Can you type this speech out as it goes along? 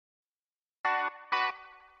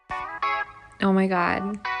Oh my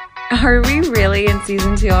God. Are we really in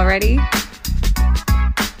season 2 already?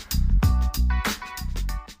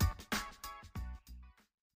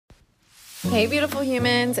 Hey, beautiful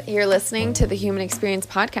humans. You're listening to the Human Experience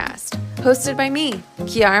Podcast, hosted by me,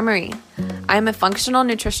 Kiara Marie. I'm a functional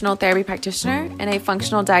nutritional therapy practitioner and a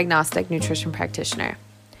functional diagnostic nutrition practitioner.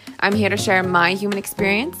 I'm here to share my human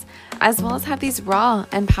experience, as well as have these raw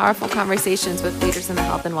and powerful conversations with leaders in the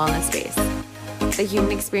health and wellness space. The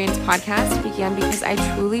Human Experience Podcast began because I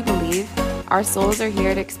truly believe our souls are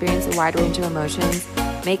here to experience a wide range of emotions,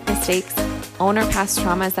 make mistakes, own our past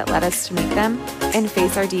traumas that led us to make them, and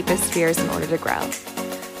face our deepest fears in order to grow.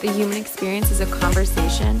 The Human Experience is a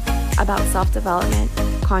conversation about self-development,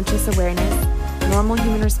 conscious awareness, normal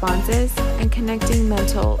human responses, and connecting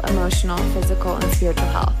mental, emotional, physical, and spiritual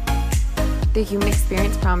health. The Human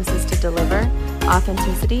Experience promises to deliver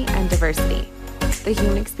authenticity and diversity. The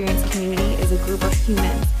Human Experience community is a group of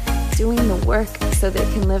humans doing the work so they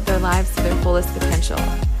can live their lives to their fullest potential,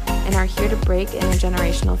 and are here to break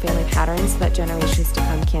intergenerational family patterns so that generations to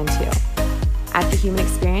come can too. At The Human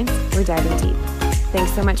Experience, we're diving deep.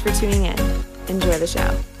 Thanks so much for tuning in. Enjoy the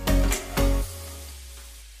show.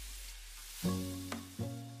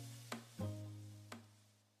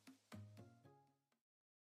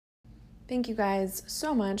 Thank you guys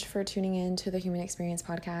so much for tuning in to the Human Experience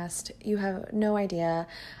Podcast. You have no idea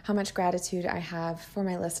how much gratitude I have for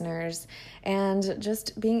my listeners and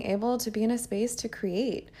just being able to be in a space to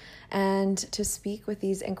create and to speak with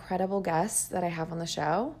these incredible guests that I have on the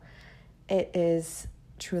show. It is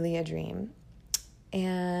truly a dream.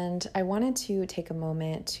 And I wanted to take a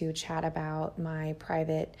moment to chat about my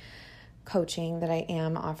private coaching that I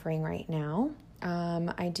am offering right now.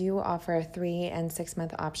 I do offer 3 and 6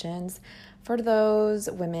 month options for those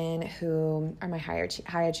women who are my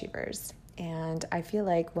high achievers. And I feel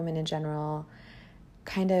like women in general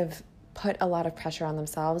kind of put a lot of pressure on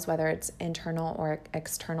themselves, whether it's internal or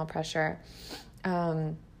external pressure.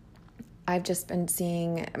 I've just been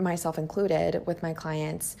seeing, myself included, with my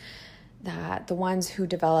clients, that the ones who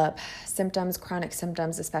develop symptoms, chronic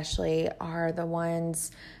symptoms especially, are the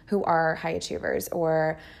ones who are high achievers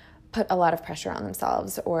or put a lot of pressure on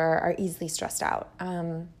themselves or are easily stressed out.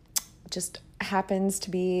 Just happens to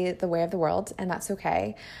be the way of the world, and that's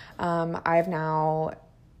okay. I've now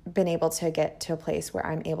been able to get to a place where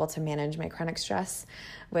I'm able to manage my chronic stress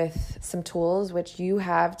with some tools, which you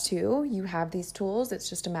have too. You have these tools. It's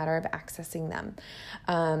just a matter of accessing them.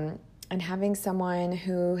 And having someone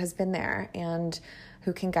who has been there and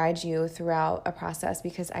who can guide you throughout a process,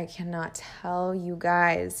 because I cannot tell you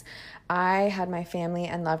guys, I had my family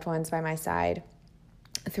and loved ones by my side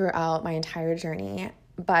throughout my entire journey,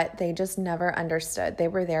 but they just never understood. They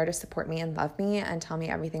were there to support me and love me and tell me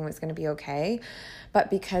everything was going to be okay. But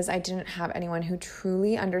because I didn't have anyone who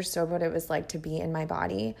truly understood what it was like to be in my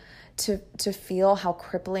body, to feel how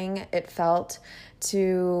crippling it felt,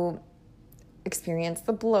 to experience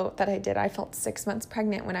the bloat that I did. I felt 6 months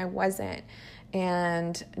pregnant when I wasn't.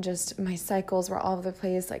 And just my cycles were all over the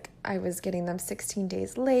place. Like I was getting them 16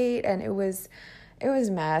 days late, and it was a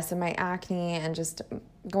mess. And my acne and just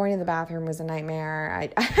going to the bathroom was a nightmare.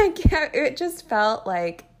 It just felt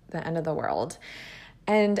like the end of the world.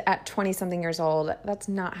 And at 20 something years old, that's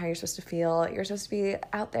not how you're supposed to feel. You're supposed to be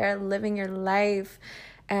out there living your life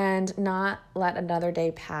and not let another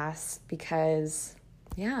day pass, because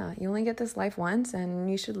you only get this life once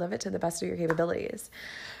and you should live it to the best of your capabilities.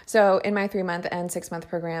 So in my 3 month and 6 month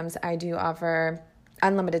programs, I do offer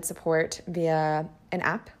unlimited support via an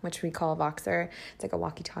app, which we call Voxer. It's like a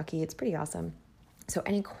walkie-talkie. It's pretty awesome. So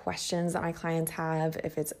any questions that my clients have,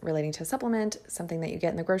 if it's relating to a supplement, something that you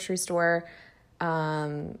get in the grocery store,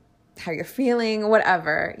 how you're feeling,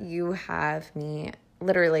 whatever, you have me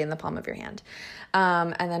literally in the palm of your hand.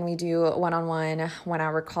 And then we do one-on-one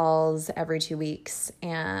 1-hour calls every 2 weeks,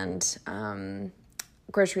 and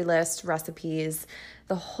grocery list, recipes,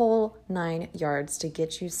 the whole 9 yards to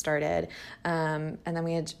get you started. And then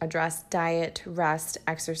we address diet, rest,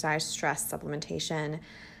 exercise, stress, supplementation.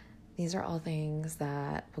 These are all things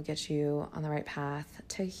that will get you on the right path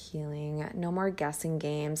to healing. No more guessing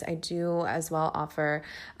games. I do as well offer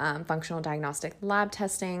functional diagnostic lab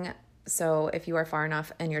testing. So if you are far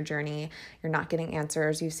enough in your journey, you're not getting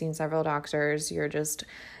answers, you've seen several doctors, your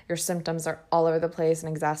symptoms are all over the place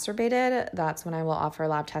and exacerbated, that's when I will offer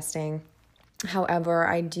lab testing. However,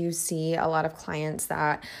 I do see a lot of clients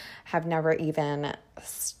that have never even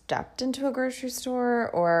stepped into a grocery store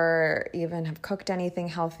or even have cooked anything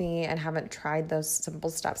healthy and haven't tried those simple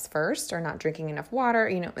steps first, or not drinking enough water,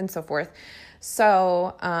 and so forth.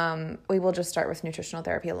 So we will just start with nutritional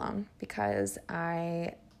therapy alone, because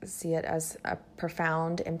I see it as a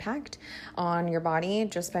profound impact on your body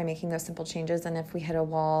just by making those simple changes. And if we hit a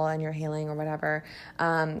wall and you're healing or whatever,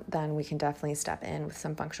 then we can definitely step in with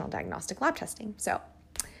some functional diagnostic lab testing. So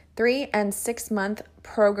 3 and 6 month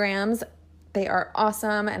programs, they are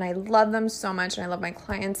awesome and I love them so much and I love my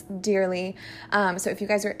clients dearly. So if you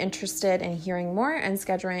guys are interested in hearing more and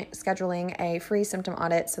scheduling a free symptom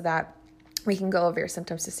audit so that we can go over your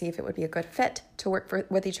symptoms to see if it would be a good fit to work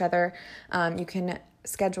with each other, you can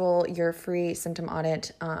schedule your free symptom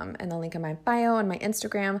audit in the link in my bio on my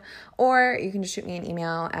Instagram, or you can just shoot me an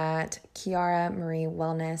email at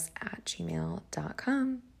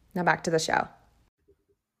kiaramariewellness@gmail.com. Now back to the show.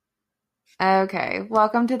 Okay,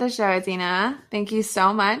 welcome to the show, Adina. Thank you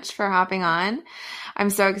so much for hopping on. I'm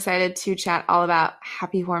so excited to chat all about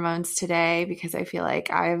happy hormones today because I feel like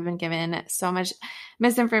I've been given so much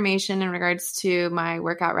misinformation in regards to my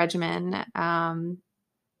workout regimen.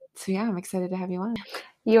 So yeah, I'm excited to have you on.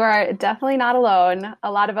 You are definitely not alone.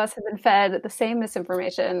 A lot of us have been fed the same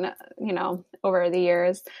misinformation, over the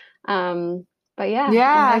years. But yeah,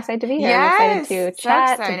 I'm excited to be here. Yes, I'm excited to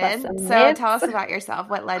chat. So excited. To bust some so myths. Tell us about yourself.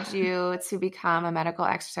 What led you to become a medical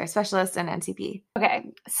exercise specialist and NCP?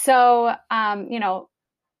 Okay. So,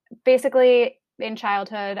 basically in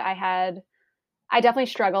childhood, I definitely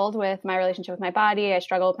struggled with my relationship with my body. I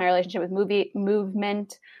struggled with my relationship with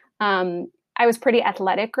movement. I was pretty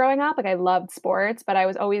athletic growing up. Like I loved sports, but I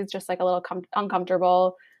was always just like a little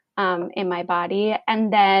uncomfortable in my body.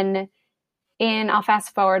 And then I'll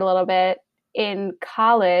fast forward a little bit. In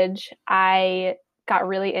college, I got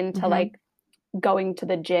really into like going to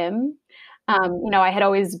the gym. I had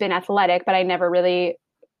always been athletic, but I never really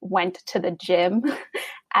went to the gym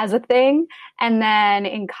as a thing. And then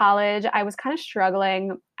in college, I was kind of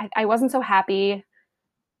struggling. I wasn't so happy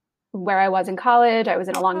where I was in college. I was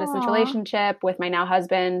in a long distance relationship with my now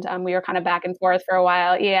husband. We were kind of back and forth for a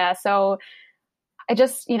while. Yeah. So I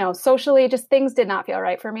just, socially, just things did not feel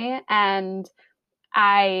right for me. And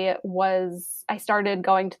I started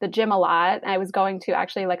going to the gym a lot. I was going to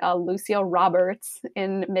actually like a Lucille Roberts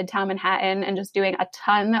in Midtown Manhattan and just doing a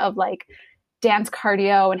ton of like dance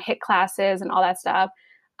cardio and HIIT classes and all that stuff.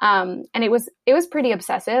 And it was pretty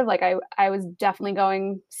obsessive. Like I was definitely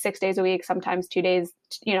going 6 days a week, sometimes 2 days,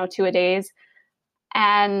 2-a-days,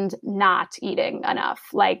 and not eating enough.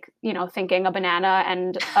 Like, thinking a banana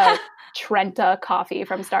and a Trenta coffee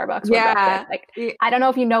from Starbucks for breakfast. Like, I don't know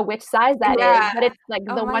if you know which size that is, but it's like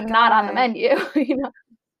the one not on the menu,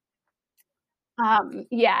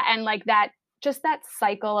 and like that, just that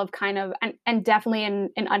cycle of kind of, and definitely in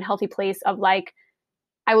an unhealthy place of like,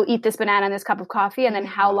 I will eat this banana and this cup of coffee, and then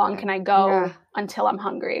how long can I go until I'm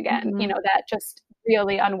hungry again? That just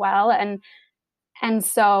really unwell. And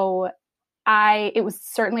so it was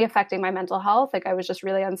certainly affecting my mental health. Like I was just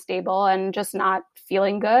really unstable and just not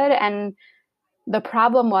feeling good. And the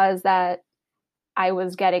problem was that I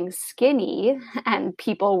was getting skinny and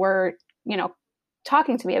people were,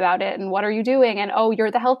 talking to me about it. And what are you doing? And, oh,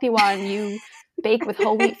 you're the healthy one. You bake with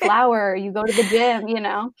whole wheat flour. You go to the gym,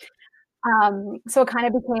 So it kind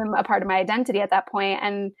of became a part of my identity at that point.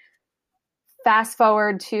 And fast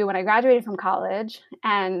forward to when I graduated from college,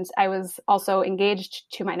 and I was also engaged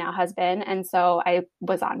to my now husband. And so I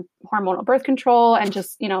was on hormonal birth control and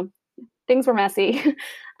just, things were messy.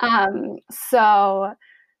 So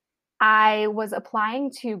I was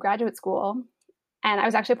applying to graduate school, and I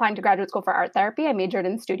was actually applying to graduate school for art therapy. I majored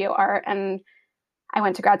in studio art and I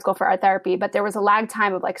went to grad school for art therapy, but there was a lag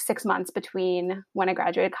time of like 6 months between when I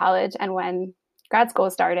graduated college and when grad school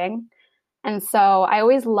was starting. And so I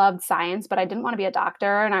always loved science, but I didn't want to be a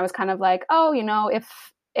doctor. And I was kind of like, oh,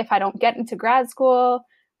 if I don't get into grad school,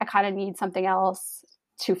 I kind of need something else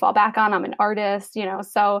to fall back on. I'm an artist,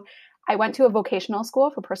 So I went to a vocational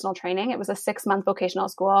school for personal training. It was a 6-month vocational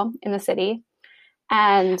school in the city.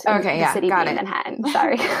 And the city being Manhattan,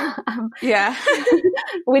 sorry.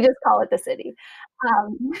 We just call it the city.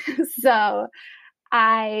 So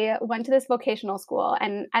I went to this vocational school,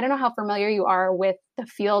 and I don't know how familiar you are with the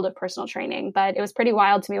field of personal training, but it was pretty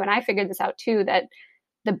wild to me when I figured this out too, that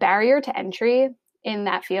the barrier to entry in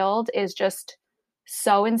that field is just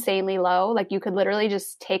so insanely low. Like you could literally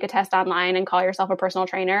just take a test online and call yourself a personal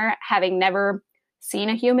trainer, having never seen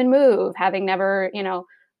a human move, having never,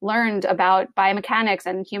 learned about biomechanics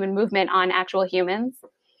and human movement on actual humans.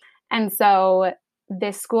 And so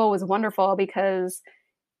this school was wonderful because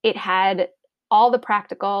it had all the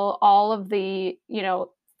practical, all of the,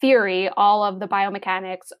 theory, all of the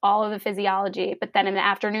biomechanics, all of the physiology. But then in the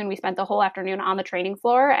afternoon, we spent the whole afternoon on the training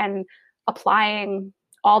floor and applying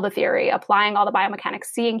all the theory, applying all the biomechanics,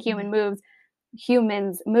 seeing human moves,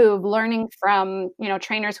 humans move, learning from,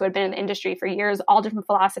 trainers who had been in the industry for years, all different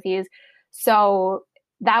philosophies. So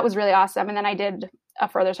that was really awesome. And then I did a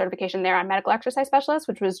further certification there on medical exercise specialist,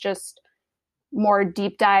 which was just more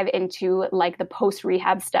deep dive into like the post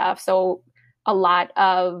rehab stuff. So a lot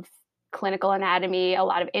of clinical anatomy, a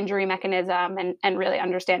lot of injury mechanism, and really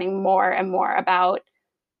understanding more and more about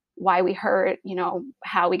why we hurt,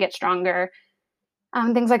 how we get stronger,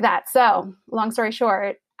 things like that. So long story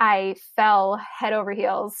short, I fell head over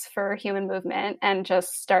heels for human movement and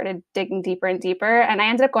just started digging deeper and deeper. And I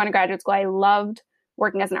ended up going to graduate school. I loved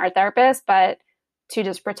working as an art therapist, but to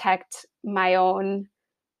just protect my own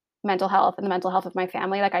mental health and the mental health of my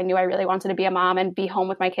family, like I knew I really wanted to be a mom and be home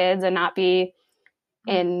with my kids and not be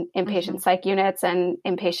in inpatient psych units and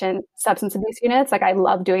inpatient substance abuse units. Like I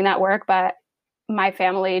love doing that work, but my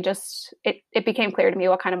family just, it became clear to me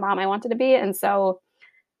what kind of mom I wanted to be. And so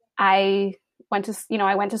I went to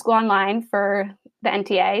school online for the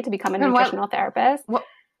NTA to become a nutritional therapist.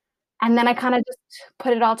 And then I kind of just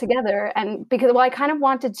put it all together. And because, I kind of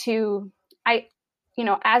wanted to,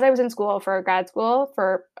 as I was in school for grad school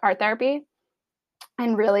for art therapy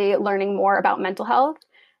and really learning more about mental health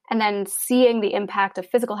and then seeing the impact of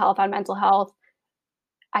physical health on mental health,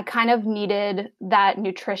 I kind of needed that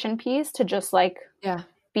nutrition piece to just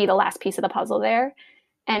be the last piece of the puzzle there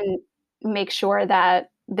and make sure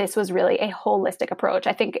that this was really a holistic approach.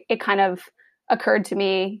 I think it kind of occurred to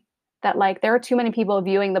me that there are too many people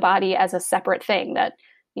viewing the body as a separate thing, that,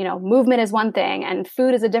 movement is one thing and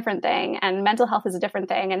food is a different thing and mental health is a different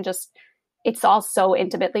thing. And just, it's all so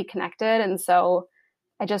intimately connected. And so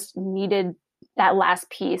I just needed that last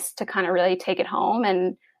piece to kind of really take it home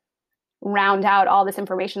and round out all this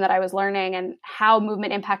information that I was learning and how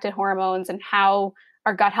movement impacted hormones and how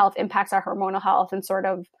our gut health impacts our hormonal health and sort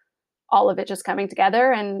of all of it just coming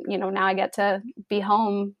together. And, now I get to be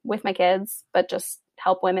home with my kids, but just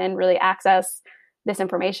help women really access this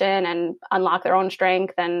information and unlock their own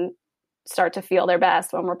strength and start to feel their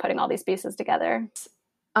best when we're putting all these pieces together.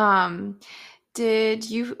 What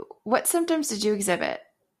symptoms did you exhibit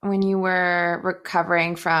when you were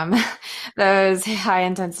recovering from those high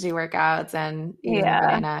intensity workouts and eating a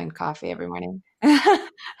banana and coffee every morning?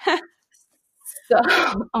 So,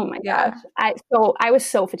 oh my gosh. I was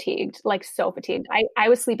so fatigued, so fatigued. I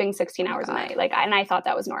was sleeping 16 hours a night. And I thought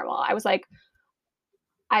that was normal. I was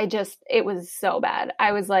it was so bad.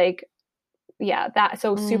 I was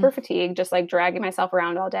super fatigued, just dragging myself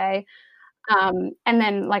around all day. And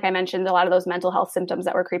then, like I mentioned, a lot of those mental health symptoms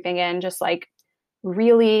that were creeping in, just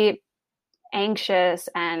really anxious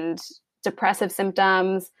and depressive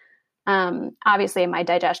symptoms. Obviously my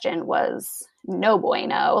digestion was no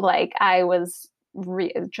bueno. I was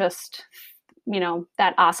just,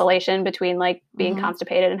 that oscillation between being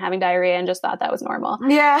constipated and having diarrhea, and just thought that was normal.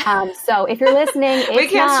 Yeah. So if you're listening, we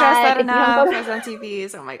can't stress that enough as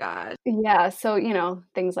MTVs. Oh my God. Yeah. So,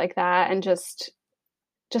 things like that. And just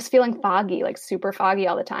feeling foggy, super foggy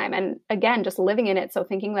all the time. And again, just living in it. So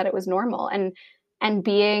thinking that it was normal and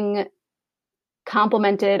being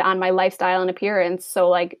complimented on my lifestyle and appearance.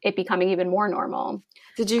 So it becoming even more normal.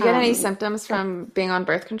 Did you get any symptoms from being on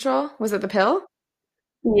birth control? Was it the pill?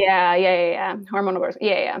 Yeah. Hormonal birth.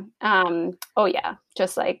 Yeah. Oh yeah.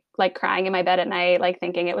 Just crying in my bed at night,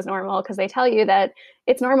 thinking it was normal, because they tell you that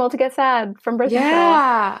it's normal to get sad from birth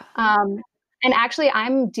control. And actually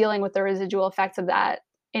I'm dealing with the residual effects of that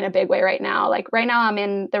in a big way right now. Right now I'm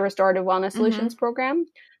in the Restorative Wellness Solutions program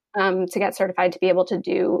to get certified to be able to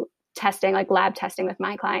do testing, lab testing with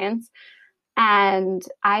my clients. And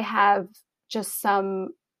I have just some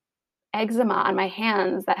eczema on my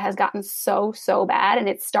hands that has gotten so bad. And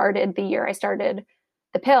it started the year I started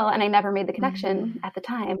the pill, and I never made the connection at the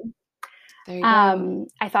time. There you go.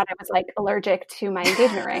 I thought I was allergic to my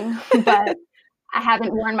engagement ring, but I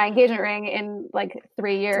haven't worn my engagement ring in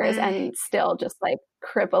 3 years and still just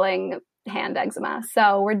crippling hand eczema.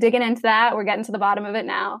 So we're digging into that. We're getting to the bottom of it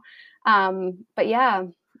now. But yeah,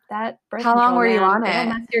 that birth How long were you on it?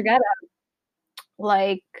 Mess your gut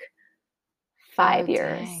up. 5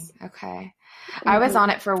 years. Dang. Okay. I was on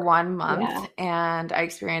it for 1 month and I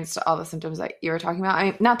experienced all the symptoms that you were talking about. I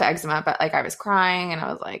mean, not the eczema, but I was crying and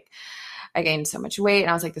I was I gained so much weight and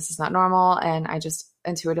I was this is not normal. And I just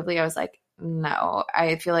intuitively, I was no,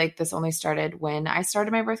 I feel this only started when I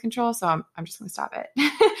started my birth control. So I'm just going to stop it.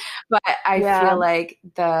 But I feel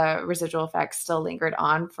the residual effects still lingered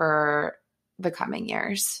on for the coming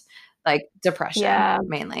years, depression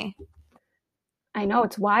mainly. I know,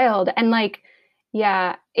 it's wild. And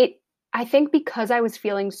I think because I was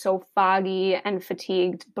feeling so foggy and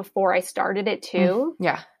fatigued before I started it too.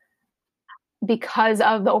 Yeah. Because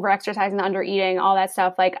of the overexercise and the undereating, all that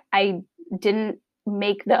stuff, I didn't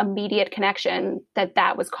make the immediate connection that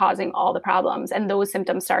that was causing all the problems. And those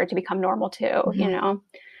symptoms started to become normal too, you know?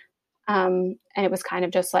 And it was kind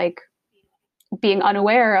of just like being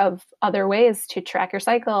unaware of other ways to track your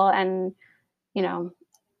cycle and, you know,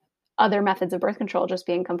 other methods of birth control, just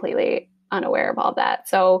being completely unaware of all that.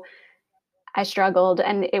 So I struggled,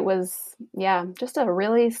 and it was, yeah, just a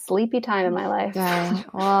really sleepy time in my life. Yeah.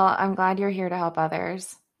 Well, I'm glad you're here to help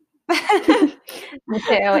others. Me too.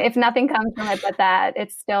 If nothing comes from it but that,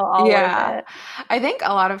 it's still all worth it. I think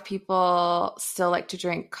a lot of people still like to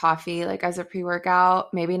drink coffee like as a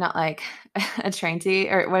pre-workout, maybe not like a Trenta,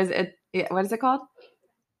 or what is it called?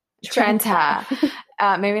 Trenta.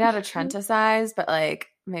 Maybe not a Trenta size, but like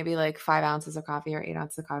maybe like 5 ounces of coffee or 8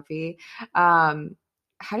 ounces of coffee.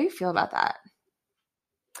 How do you feel about that?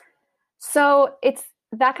 So it's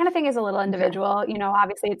that kind of thing is a little individual. You know,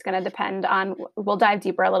 obviously it's going to depend on, we'll dive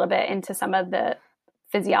deeper a little bit into some of the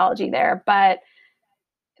physiology there, but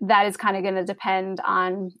that is kind of going to depend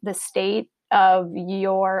on the state of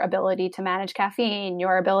your ability to manage caffeine,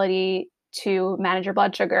 your ability to manage your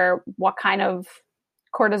blood sugar, what kind of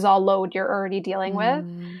cortisol load you're already dealing with.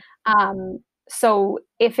 So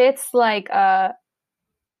if it's like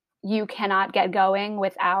you cannot get going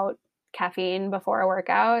without caffeine before a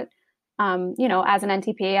workout, you know, as an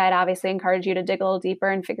NTP, I'd obviously encourage you to dig a little deeper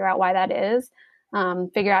and figure out why that is.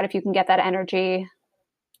 Figure out if you can get that energy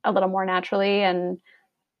a little more naturally, and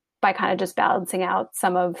by kind of just balancing out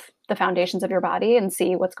some of the foundations of your body and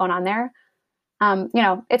see what's going on there. You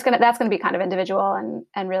know, that's gonna be kind of individual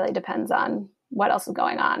and really depends on what else is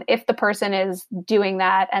going on. If the person is doing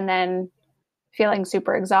that and then feeling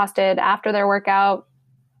super exhausted after their workout,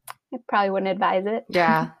 I probably wouldn't advise it.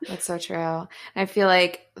 Yeah, that's so true. I feel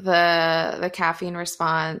like the caffeine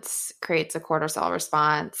response creates a cortisol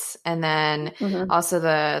response, and then also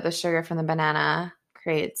the sugar from the banana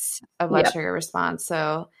creates a blood sugar response.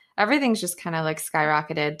 So everything's just kind of like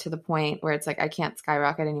skyrocketed to the point where it's like I can't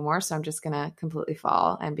skyrocket anymore, so I'm just gonna completely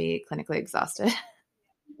fall and be clinically exhausted.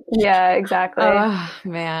 Yeah, exactly. Oh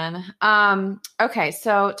man. Okay,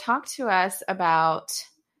 so talk to us about,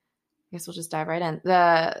 I guess we'll just dive right in,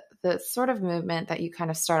 the sort of movement that you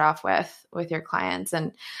kind of start off with your clients,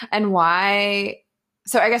 and why.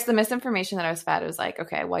 So I guess the misinformation that I was fed was like,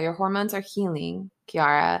 okay, well, your hormones are healing,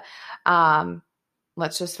 Kiara.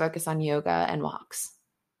 Let's just focus on yoga and walks.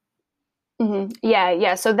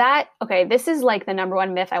 Yeah. So this is like the number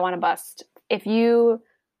one myth I want to bust. If you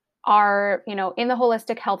are, you know, in the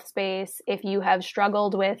holistic health space, if you have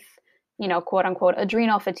struggled with, you know, quote unquote,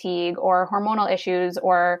 adrenal fatigue or hormonal issues,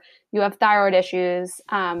 or you have thyroid issues,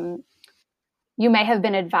 you may have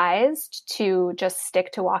been advised to just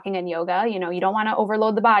stick to walking and yoga. You know, you don't want to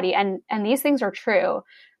overload the body. And these things are true.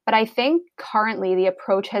 But I think currently the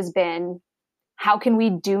approach has been, how can we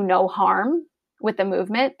do no harm with the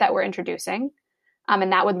movement that we're introducing?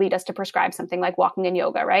 And that would lead us to prescribe something like walking and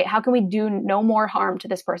yoga, right? How can we do no more harm to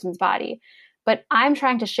this person's body? But I'm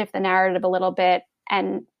trying to shift the narrative a little bit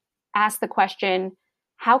and ask the question,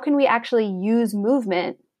 how can we actually use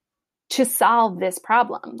movement to solve this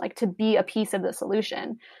problem, like to be a piece of the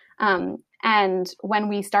solution? And when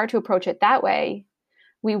we start to approach it that way,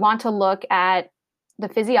 we want to look at the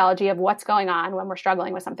physiology of what's going on when we're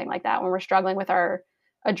struggling with something like that, when we're struggling with our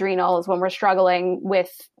adrenals, when we're struggling with,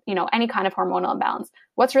 you know, any kind of hormonal imbalance.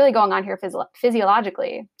 What's really going on here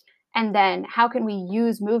physiologically? And then how can we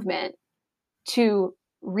use movement to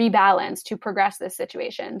rebalance, to progress this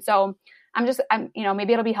situation? So I'm you know,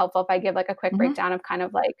 maybe it'll be helpful if I give like a quick breakdown of kind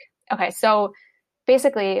of like, okay, so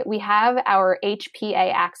basically we have our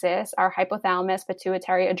HPA axis, our hypothalamus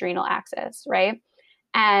pituitary adrenal axis, right?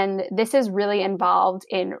 And this is really involved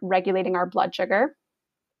in regulating our blood sugar.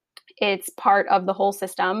 It's part of the whole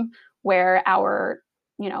system where our,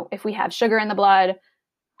 you know, if we have sugar in the blood,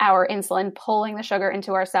 our insulin pulling the sugar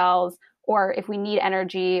into our cells, or if we need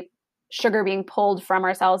energy, sugar being pulled from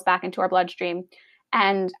our cells back into our bloodstream.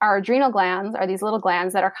 And our adrenal glands are these little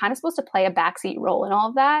glands that are kind of supposed to play a backseat role in all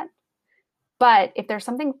of that. But if there's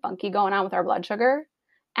something funky going on with our blood sugar,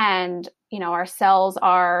 and, you know, our cells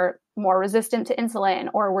are more resistant to insulin,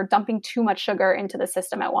 or we're dumping too much sugar into the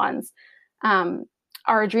system at once,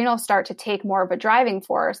 our adrenals start to take more of a driving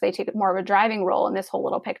force. They take more of a driving role in this whole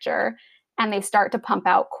little picture, and they start to pump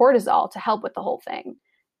out cortisol to help with the whole thing.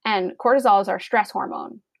 And cortisol is our stress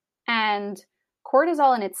hormone. And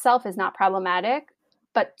cortisol in itself is not problematic,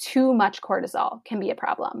 but too much cortisol can be a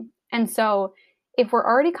problem. And so if we're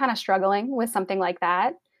already kind of struggling with something like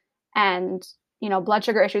that, and, you know, blood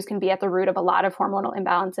sugar issues can be at the root of a lot of hormonal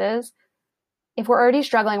imbalances. If we're already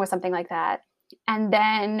struggling with something like that, and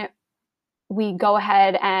then we go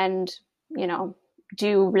ahead and, you know,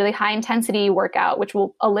 do really high intensity workout, which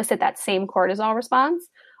will elicit that same cortisol response,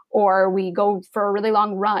 or we go for a really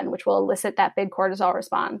long run, which will elicit that big cortisol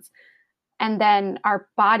response. And then our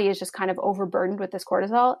body is just kind of overburdened with this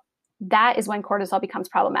cortisol. That is when cortisol becomes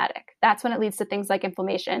problematic. That's when it leads to things like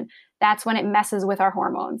inflammation. That's when it messes with our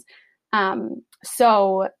hormones.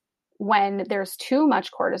 So when there's too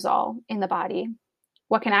much cortisol in the body,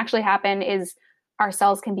 what can actually happen is our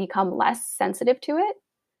cells can become less sensitive to it.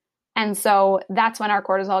 And so that's when our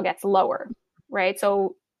cortisol gets lower, right?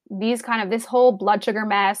 So this whole blood sugar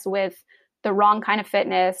mess with the wrong kind of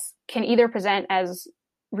fitness can either present as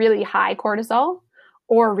really high cortisol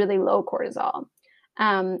or really low cortisol.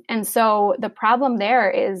 And so the problem there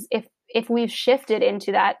is if we've shifted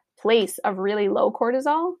into that place of really low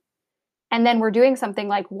cortisol, and then we're doing something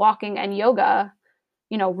like walking and yoga,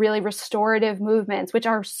 really restorative movements, which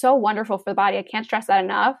are so wonderful for the body. I can't stress that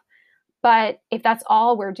enough. But if that's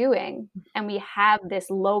all we're doing and we have this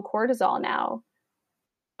low cortisol now,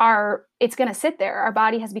 it's going to sit there. Our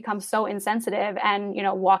body has become so insensitive, and,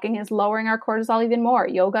 walking is lowering our cortisol even more.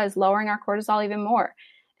 Yoga is lowering our cortisol even more.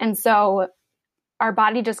 And so our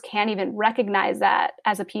body just can't even recognize that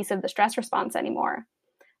as a piece of the stress response anymore.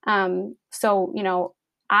 So,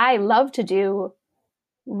 I love to do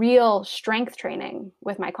real strength training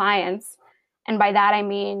with my clients. And by that, I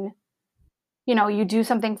mean, you do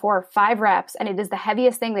something for 5 reps and it is the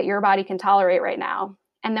heaviest thing that your body can tolerate right now.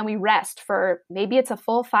 And then we rest for maybe it's a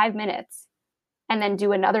full 5 minutes, and then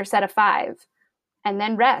do another set of 5, and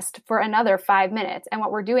then rest for another 5 minutes. And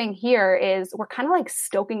what we're doing here is we're kind of like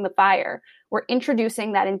stoking the fire. We're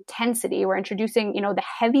introducing that intensity. We're introducing, the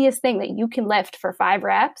heaviest thing that you can lift for 5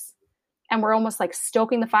 reps. And we're almost like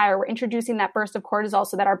stoking the fire. We're introducing that burst of cortisol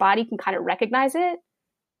so that our body can kind of recognize it.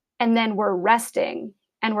 And then we're resting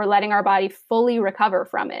and we're letting our body fully recover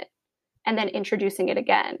from it, and then introducing it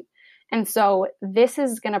again. And so this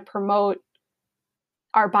is going to promote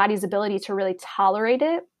our body's ability to really tolerate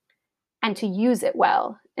it and to use it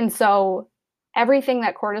well. And so everything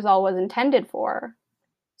that cortisol was intended for,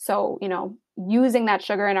 so, using that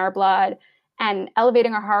sugar in our blood and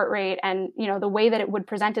elevating our heart rate and, the way that it would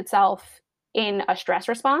present itself in a stress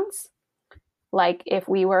response, like if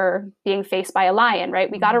we were being faced by a lion,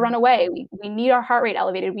 right? We got to run away. We need our heart rate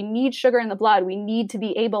elevated. We need sugar in the blood. We need to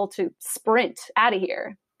be able to sprint out of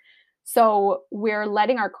here. So we're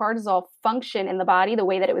letting our cortisol function in the body the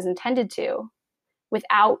way that it was intended to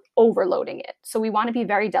without overloading it. So we want to be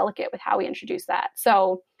very delicate with how we introduce that.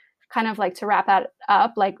 So kind of like to wrap that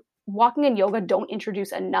up, like walking and yoga don't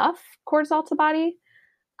introduce enough cortisol to the body,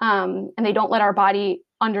 and they don't let our body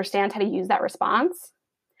understand how to use that response.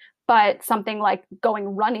 But something like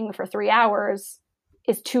going running for 3 hours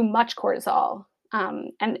is too much cortisol,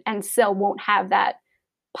 and still won't have that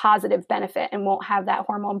positive benefit and won't have that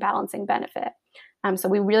hormone balancing benefit. So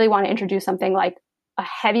we really want to introduce something like a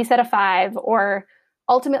heavy set of 5, or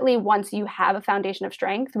ultimately, once you have a foundation of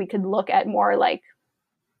strength, we could look at more like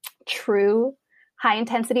true high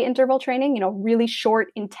intensity interval training, really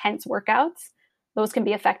short, intense workouts. Those can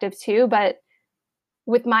be effective too. But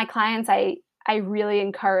with my clients, I really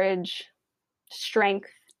encourage strength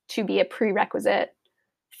to be a prerequisite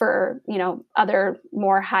for, other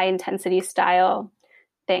more high intensity style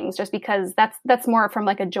things, just because that's more from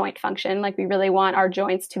like a joint function. Like we really want our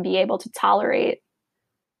joints to be able to tolerate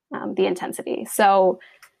the intensity. So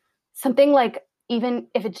something like, even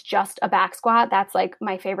if it's just a back squat, that's like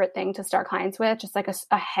my favorite thing to start clients with, just like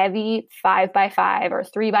a heavy 5x5 or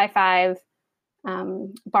 3x5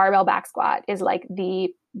 barbell back squat is like the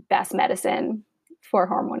best medicine for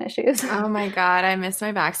hormone issues. Oh my God, I miss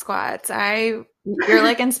my back squats. You're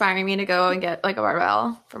like inspiring me to go and get like a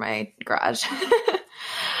barbell for my garage.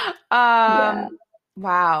 Yeah.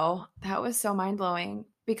 Wow, that was so mind-blowing,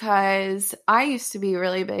 because I used to be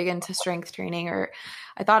really big into strength training, or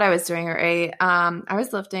I thought I was doing it right. I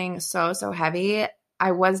was lifting so heavy.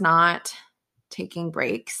 I was not taking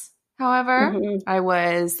breaks. However, I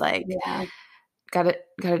was like, gotta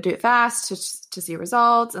do it fast to see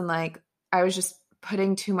results. And like, I was just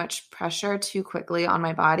putting too much pressure too quickly on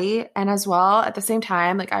my body. And as well, at the same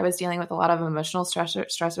time, like I was dealing with a lot of emotional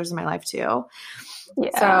stressors in my life too.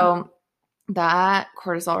 Yeah. So that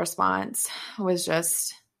cortisol response was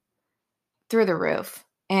just through the roof.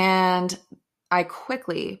 And I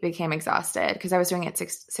quickly became exhausted because I was doing it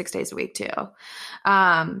six days a week too.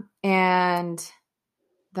 And then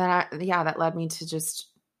that led me to just,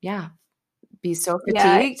 be so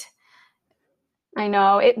fatigued. I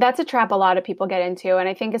know that's a trap a lot of people get into. And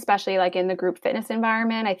I think especially like in the group fitness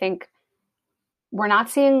environment, I think we're not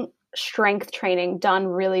seeing strength training done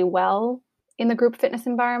really well in the group fitness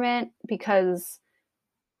environment because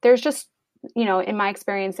there's just in my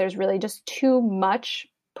experience, there's really just too much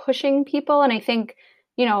pushing people. And I think,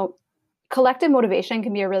 collective motivation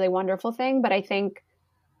can be a really wonderful thing, but I think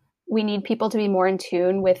we need people to be more in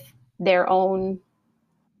tune with their own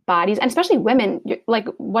bodies, and especially women. Like,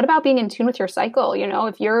 what about being in tune with your cycle?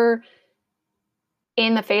 If you're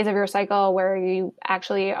in the phase of your cycle where you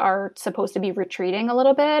actually are supposed to be retreating a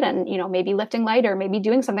little bit and, maybe lifting lighter, maybe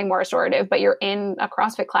doing something more restorative, but you're in a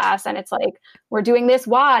CrossFit class and it's like, we're doing this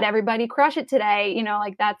WOD, everybody crush it today.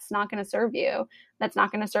 Like, that's not going to serve you. That's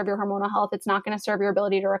not going to serve your hormonal health. It's not going to serve your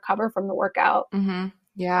ability to recover from the workout. Mm-hmm.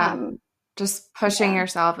 Yeah. Just pushing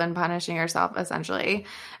yourself and punishing yourself essentially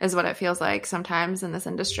is what it feels like sometimes in this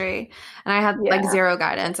industry. And I had like zero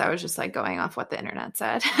guidance. I was just like going off what the internet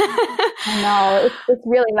said. No, it's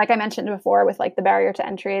really, like I mentioned before, with like the barrier to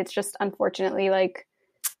entry, it's just unfortunately like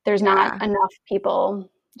there's not enough people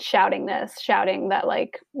shouting that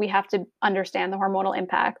like we have to understand the hormonal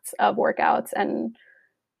impacts of workouts and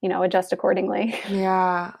adjust accordingly.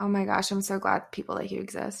 Yeah. Oh my gosh. I'm so glad people like you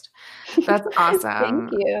exist. That's awesome.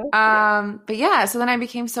 Thank you. But yeah, so then I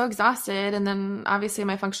became so exhausted. And then obviously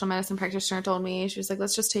my functional medicine practitioner told me, she was like,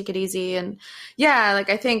 let's just take it easy. And yeah, like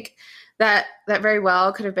I think that very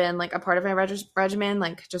well could have been like a part of my regimen,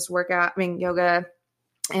 like just yoga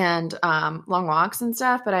and long walks and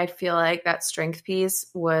stuff. But I feel like that strength piece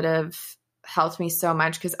would have helped me so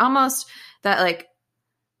much, because almost that like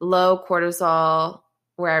low cortisol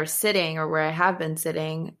where I was sitting or where I have been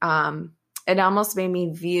sitting, it almost made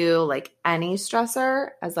me view like any stressor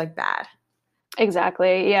as like bad.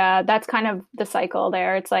 Exactly. Yeah. That's kind of the cycle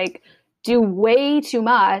there. It's like do way too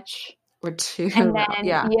much. Or too. And then,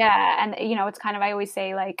 And it's kind of, I always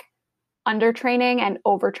say like undertraining and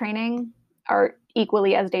overtraining are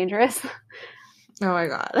equally as dangerous. Oh my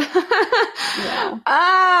God.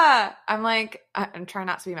 I'm trying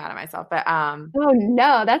not to be mad at myself, but oh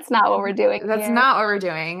no, that's not what we're doing. That's not what we're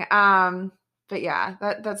doing. But yeah,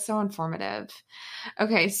 that's so informative.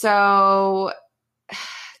 Okay, so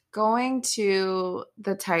going to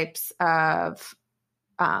the types of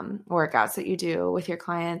workouts that you do with your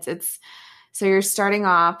clients, so you're starting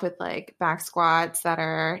off with like back squats that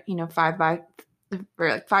are 5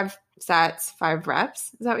 sets, 5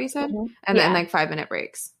 reps. Is that what you said? Mm-hmm. And then like 5-minute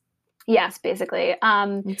breaks. Yes, basically.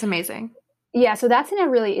 It's amazing. Yeah. So that's in a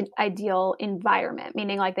really ideal environment,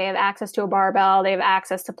 meaning like they have access to a barbell, they have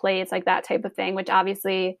access to plates, like that type of thing, which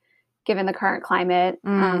obviously given the current climate,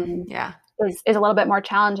 is a little bit more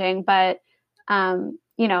challenging. But,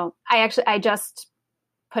 I just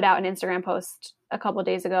put out an Instagram post a couple of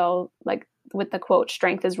days ago, like with the quote,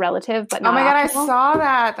 strength is relative, but not oh my God, optimal. I saw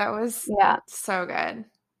that. That was so good.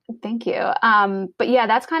 Thank you. But yeah,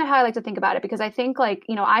 that's kind of how I like to think about it, because I think like,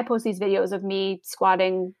 I post these videos of me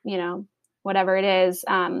squatting, whatever it is.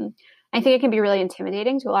 I think it can be really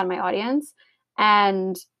intimidating to a lot of my audience.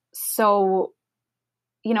 And so,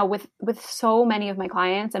 with so many of my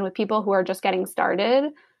clients and with people who are just getting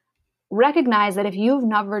started, recognize that if you've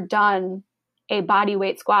never done a body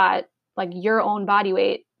weight squat, like your own body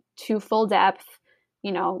weight to full depth,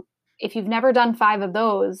 if you've never done 5 of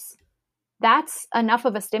those, that's enough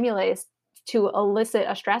of a stimulus to elicit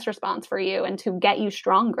a stress response for you and to get you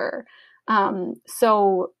stronger.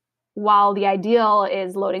 So while the ideal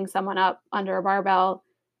is loading someone up under a barbell,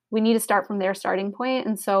 we need to start from their starting point.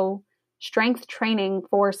 And so strength training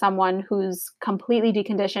for someone who's completely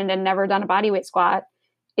deconditioned and never done a bodyweight squat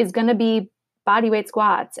is going to be bodyweight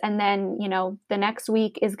squats. And then, the next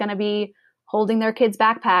week is going to be holding their kid's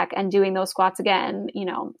backpack and doing those squats again.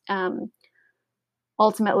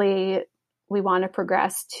 Ultimately, we want to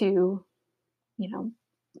progress to,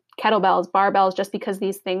 kettlebells, barbells, just because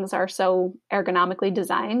these things are so ergonomically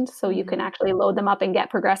designed. So you can actually load them up and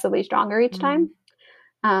get progressively stronger each time.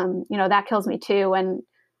 That kills me too when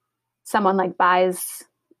someone like buys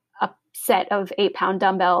a set of 8-pound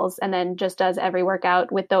dumbbells and then just does every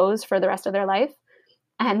workout with those for the rest of their life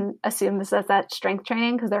and assumes that's strength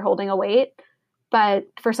training because they're holding a weight. But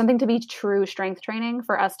for something to be true strength training,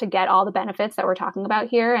 for us to get all the benefits that we're talking about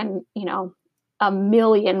here and, a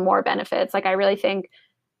million more benefits, like I really think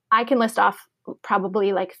I can list off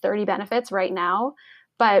probably like 30 benefits right now,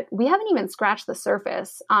 but we haven't even scratched the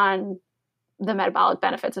surface on the metabolic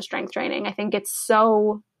benefits of strength training. I think it's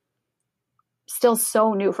still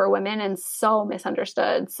so new for women and so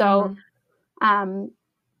misunderstood. So,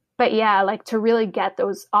 but yeah, like to really get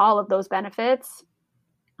all of those benefits,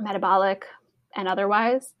 metabolic and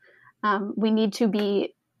otherwise, we need to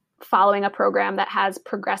be following a program that has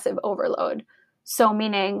progressive overload. So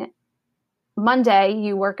meaning Monday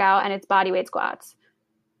you work out and it's bodyweight squats.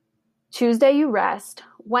 Tuesday you rest.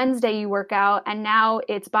 Wednesday you work out and now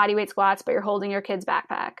it's bodyweight squats, but you're holding your kid's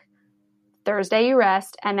backpack. Thursday you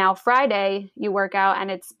rest, and now Friday you work out and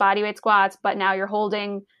it's body weight squats, but now you're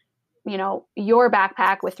holding, your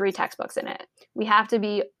backpack with 3 textbooks in it. We have to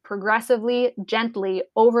be progressively, gently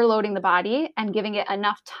overloading the body and giving it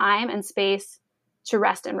enough time and space to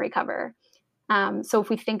rest and recover. So if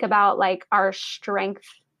we think about like our stress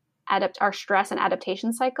and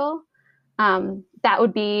adaptation cycle, that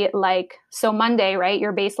would be like, so Monday, right?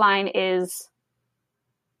 Your baseline is,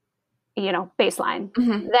 baseline.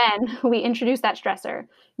 Mm-hmm. Then we introduce that stressor.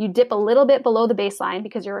 You dip a little bit below the baseline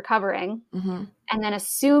because you're recovering. Mm-hmm. And then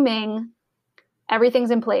assuming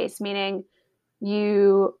everything's in place, meaning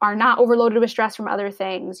you are not overloaded with stress from other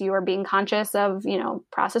things. You are being conscious of,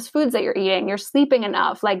 processed foods that you're eating. You're sleeping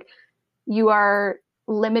enough. Like you are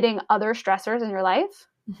limiting other stressors in your life.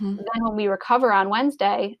 Mm-hmm. Then when we recover on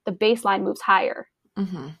Wednesday, the baseline moves higher.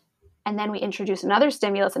 Mm-hmm. And then we introduce another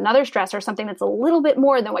stimulus, another stressor, something that's a little bit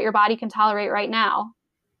more than what your body can tolerate right now.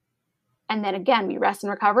 And then again, we rest and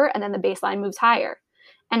recover, and then the baseline moves higher.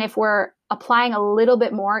 And if we're applying a little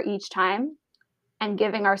bit more each time and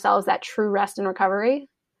giving ourselves that true rest and recovery,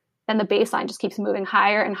 then the baseline just keeps moving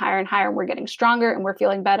higher and higher and higher, and we're getting stronger and we're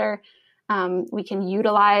feeling better. We can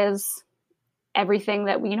utilize everything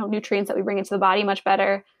that nutrients that we bring into the body much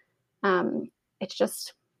better. It's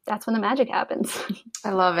just, that's when the magic happens.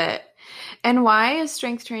 I love it. And why is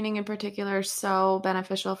strength training in particular so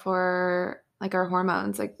beneficial for like our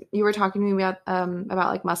hormones? Like you were talking to me about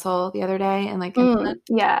like muscle the other day and like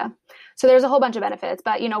yeah. So there's a whole bunch of benefits,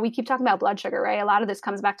 but we keep talking about blood sugar, right? A lot of this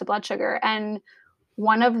comes back to blood sugar. And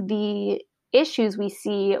one of the issues we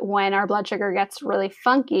see when our blood sugar gets really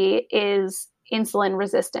funky is insulin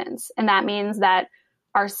resistance. And that means that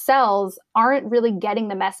our cells aren't really getting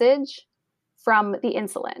the message from the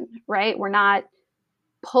insulin, right? We're not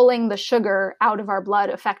pulling the sugar out of our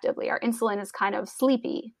blood effectively. Our insulin is kind of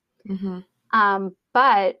sleepy. Mm-hmm.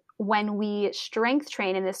 But when we strength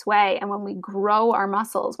train in this way, and when we grow our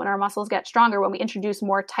muscles, when our muscles get stronger, when we introduce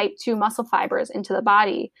more type 2 muscle fibers into the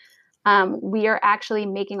body, we are actually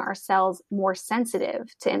making our cells more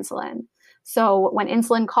sensitive to insulin. So when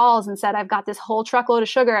insulin calls and said, I've got this whole truckload of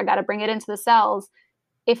sugar, I got to bring it into the cells.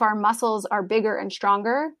 If our muscles are bigger and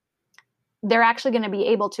stronger, they're actually going to be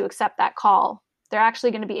able to accept that call. They're actually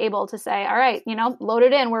going to be able to say, all right, load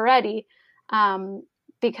it in, we're ready.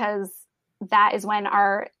 Because that is when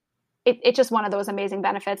it's just one of those amazing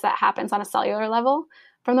benefits that happens on a cellular level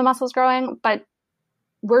from the muscles growing. But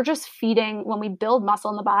we're just when we build muscle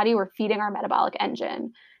in the body, we're feeding our metabolic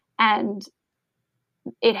engine. And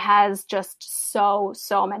it has just so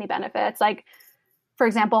many benefits. Like, for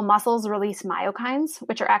example, muscles release myokines,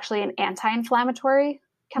 which are actually an anti-inflammatory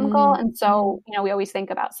chemical. And so, we always think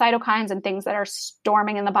about cytokines and things that are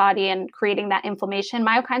storming in the body and creating that inflammation.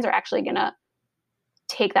 Myokines are actually going to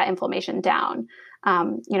take that inflammation down.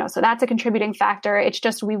 So that's a contributing factor. It's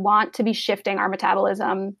just, we want to be shifting our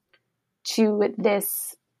metabolism to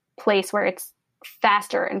this place where it's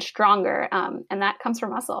faster and stronger. And that comes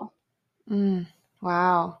from muscle.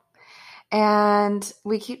 Wow. And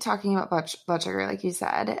we keep talking about blood sugar, like you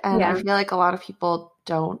said, and I feel like a lot of people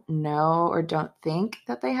don't know or don't think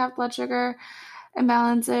that they have blood sugar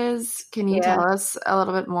imbalances. Can you tell us a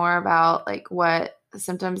little bit more about like what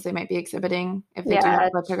symptoms they might be exhibiting if they do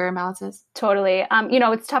have blood sugar imbalances? Totally.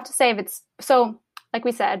 It's tough to say if it's so. Like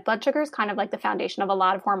we said, blood sugar is kind of like the foundation of a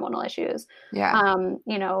lot of hormonal issues. Yeah.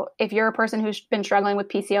 If you're a person who's been struggling with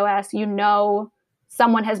PCOS,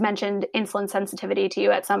 someone has mentioned insulin sensitivity to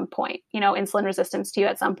you at some point, insulin resistance to you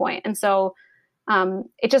at some point. And so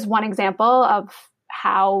it's just one example of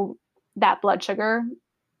how that blood sugar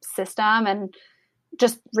system and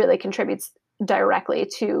just really contributes directly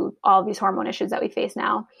to all of these hormone issues that we face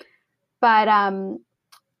now. But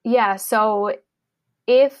so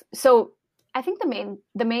I think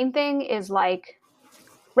the main thing is like,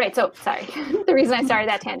 right. So sorry, the reason I started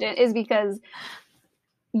that tangent is because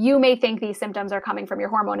you may think these symptoms are coming from your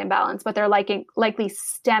hormone imbalance, but they're likely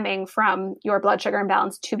stemming from your blood sugar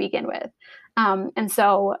imbalance to begin with. And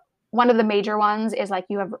so one of the major ones is like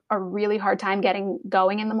you have a really hard time getting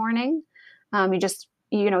going in the morning.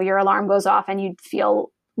 Your alarm goes off and you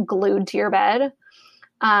feel glued to your bed,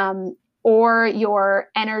 or your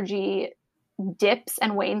energy dips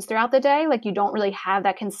and wanes throughout the day. Like you don't really have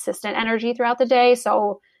that consistent energy throughout the day.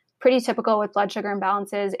 So pretty typical with blood sugar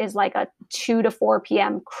imbalances is like a 2 to 4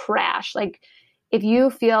 p.m. crash. Like if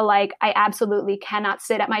you feel like I absolutely cannot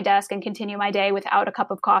sit at my desk and continue my day without a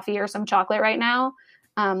cup of coffee or some chocolate right now,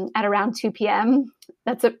 at around 2 p.m.,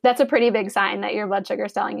 that's a pretty big sign that your blood sugar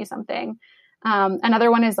is telling you something.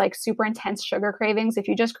 Another one is like super intense sugar cravings. If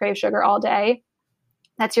you just crave sugar all day,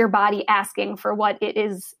 that's your body asking for what it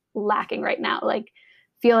is lacking right now. Like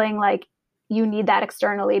feeling like you need that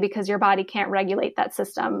externally because your body can't regulate that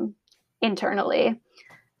system internally.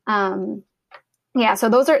 Yeah, so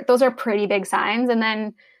those are pretty big signs. And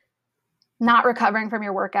then not recovering from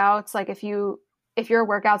your workouts, like if your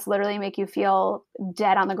workouts literally make you feel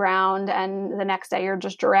dead on the ground and the next day you're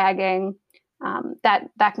just dragging, that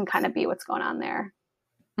can kind of be what's going on there.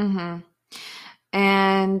 Mm-hmm.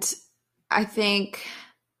 And I think,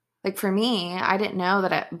 like for me, I didn't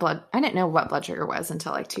know what blood sugar was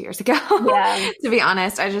until like 2 years ago. Yeah. To be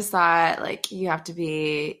honest, I just thought like you have to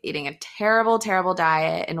be eating a terrible, terrible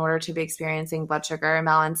diet in order to be experiencing blood sugar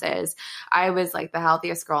imbalances. I was like the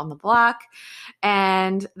healthiest girl on the block.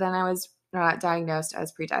 And then I was diagnosed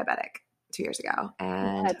as pre-diabetic 2 years ago.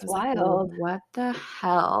 And That's I was wild. like, what the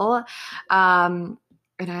hell? And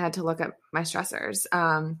I had to look at my stressors,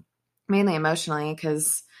 mainly emotionally,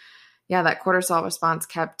 because that cortisol response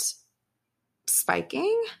kept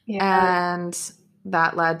spiking, and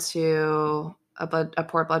that led to a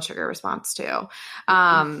poor blood sugar response too.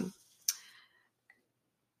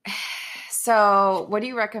 So what do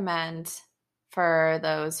you recommend for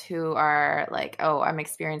those who are like, oh, I'm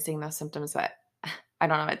experiencing those symptoms, but I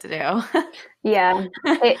don't know what to do? Yeah.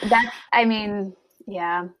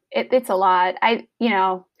 It's a lot.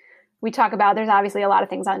 We talk about, there's obviously a lot of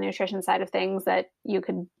things on the nutrition side of things that you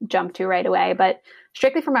could jump to right away, but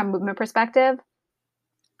strictly from a movement perspective,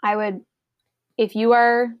 if you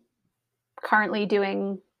are currently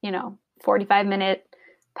doing, 45-minute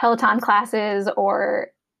Peloton classes or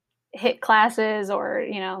HIIT classes or,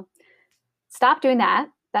 stop doing that.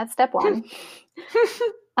 That's step one.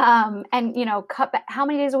 And, cut back. How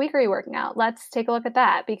many days a week are you working out? Let's take a look at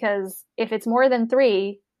that, because if it's more than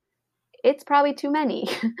 3, it's probably too many.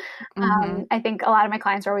 Mm-hmm. I think a lot of my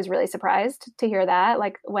clients are always really surprised to hear that.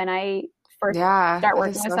 Like when I first start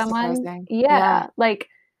working with someone, like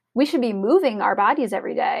we should be moving our bodies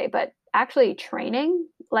every day, but actually training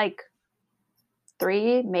like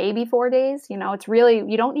 3, maybe 4 days, it's really,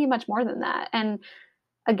 you don't need much more than that. And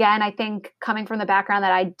again, I think coming from the background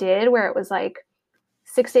that I did, where it was like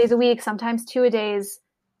 6 days a week, sometimes 2 a days,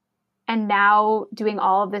 and now doing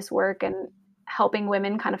all of this work and helping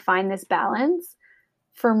women kind of find this balance,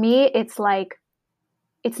 for me, it's like,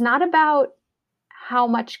 it's not about how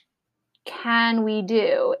much can we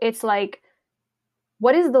do. It's like,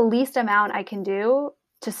 what is the least amount I can do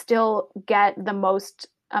to still get the most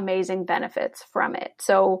amazing benefits from it?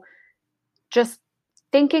 So just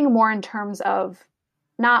thinking more in terms of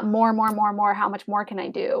not more, how much more can I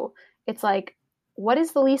do? It's like, what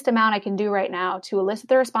is the least amount I can do right now to elicit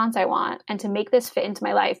the response I want and to make this fit into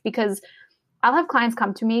my life? Because I'll have clients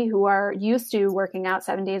come to me who are used to working out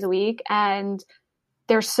 7 days a week, and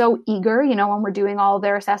they're so eager, when we're doing all of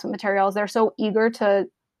their assessment materials, they're so eager to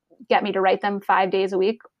get me to write them 5 days a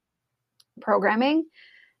week programming.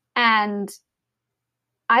 And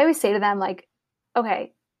I always say to them, like,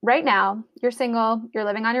 okay, right now you're single, you're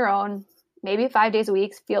living on your own, maybe 5 days a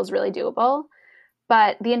week feels really doable.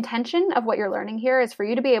 But the intention of what you're learning here is for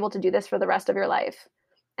you to be able to do this for the rest of your life.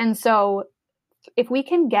 And so if we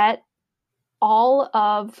can get all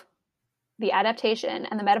of the adaptation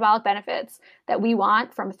and the metabolic benefits that we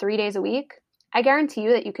want from 3 days a week, I guarantee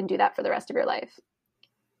you that you can do that for the rest of your life.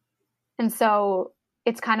 And so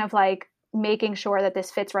it's kind of like making sure that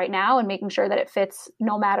this fits right now and making sure that it fits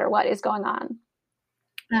no matter what is going on.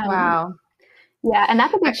 Wow. Yeah. And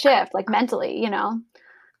that's a big shift, like mentally,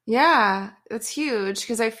 Yeah, it's huge,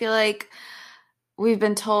 because I feel like we've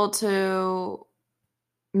been told to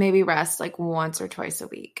maybe rest like once or twice a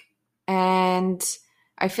week. And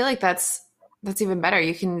I feel like that's even better.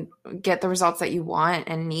 You can get the results that you want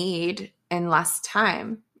and need in less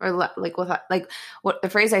time, or what the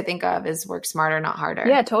phrase I think of is work smarter, not harder.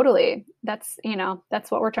 Yeah, totally. That's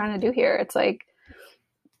what we're trying to do here. It's like,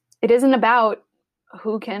 it isn't about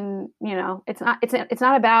who can, it's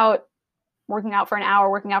not about working out for an hour,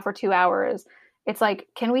 working out for 2 hours. It's like,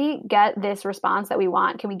 can we get this response that we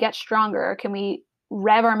want? Can we get stronger? Can we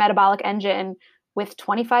rev our metabolic engine with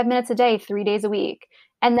 25 minutes a day, 3 days a week?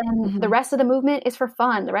 And then the rest of the movement is for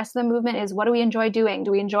fun. The rest of the movement is, what do we enjoy doing?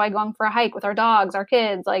 Do we enjoy going for a hike with our dogs, our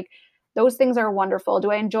kids? Like, those things are wonderful.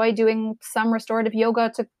 Do I enjoy doing some restorative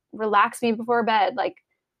yoga to relax me before bed? Like,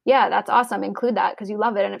 yeah, that's awesome. Include that because you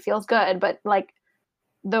love it and it feels good. But like,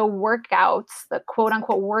 the workouts, the quote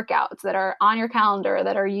unquote workouts that are on your calendar,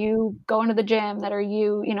 that are you going to the gym, that are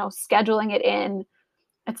you, scheduling it in,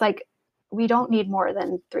 it's like, we don't need more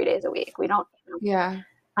than 3 days a week. We don't. Yeah.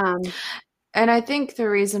 And I think the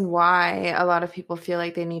reason why a lot of people feel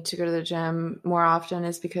like they need to go to the gym more often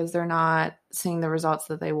is because they're not seeing the results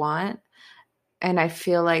that they want. And I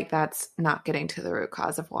feel like that's not getting to the root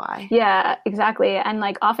cause of why. Yeah, exactly. And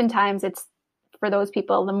like, oftentimes it's for those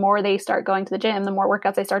people, the more they start going to the gym, the more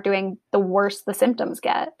workouts they start doing, the worse the symptoms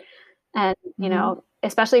get. And, you know,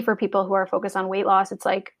 especially for people who are focused on weight loss, it's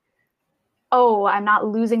like, oh, I'm not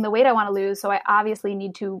losing the weight I want to lose, so I obviously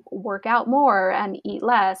need to work out more and eat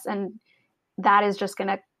less. And that is just going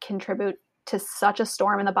to contribute to such a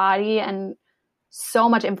storm in the body and so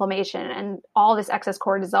much inflammation and all this excess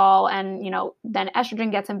cortisol. And, you know, then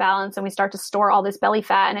estrogen gets imbalanced and we start to store all this belly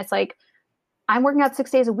fat. And it's like, I'm working out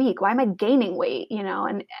 6 days a week. Why am I gaining weight? You know,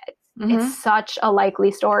 and it's such a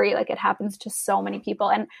likely story. Like, it happens to so many people.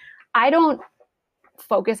 And I don't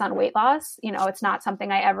focus on weight loss. You know, it's not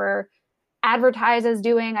something I ever advertise as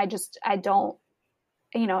doing. I don't,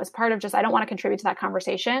 you know, as part of just, I don't want to contribute to that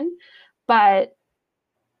conversation. But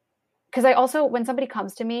because I also, when somebody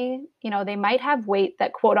comes to me, you know, they might have weight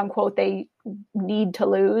that quote unquote they need to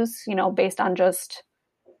lose, you know, based on just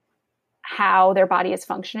how their body is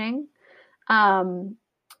functioning.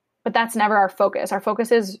 But that's never our focus. Our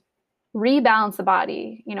focus is rebalance the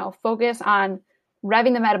body, you know, focus on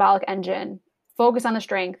revving the metabolic engine, focus on the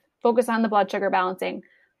strength, focus on the blood sugar balancing,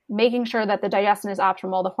 making sure that the digestion is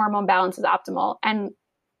optimal, the hormone balance is optimal. And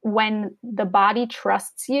when the body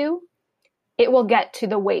trusts you, it will get to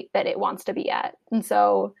the weight that it wants to be at. And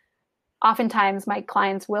so oftentimes my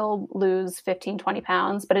clients will lose 15, 20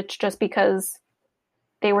 pounds, but it's just because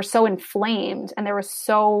they were so inflamed and they were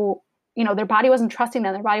so, you know, their body wasn't trusting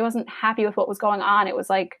them. Their body wasn't happy with what was going on. It was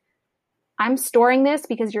like, I'm storing this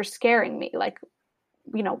because you're scaring me. Like,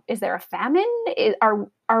 you know, is there a famine?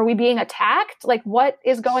 Are we being attacked? Like, what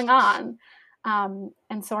is going on?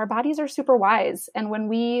 And so our bodies are super wise. And when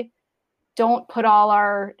we don't put all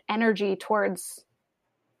our energy towards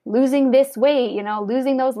losing this weight, you know,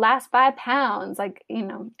 losing those last 5 pounds, like, you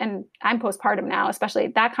know, and I'm postpartum now, especially,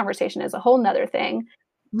 that conversation is a whole nother thing.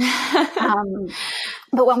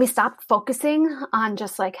 But when we stop focusing on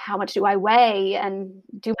just like, how much do I weigh and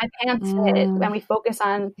do my pants fit, when we focus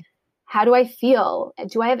on how do I feel?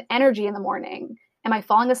 Do I have energy in the morning? Am I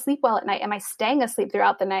falling asleep well at night? Am I staying asleep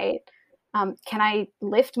throughout the night? Can I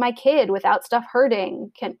lift my kid without stuff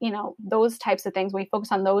hurting? Can, you know, those types of things. When we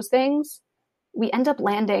focus on those things, we end up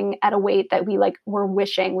landing at a weight that we like were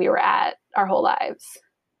wishing we were at our whole lives.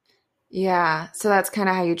 Yeah. So that's kind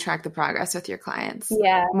of how you track the progress with your clients.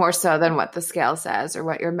 Yeah. More so than what the scale says or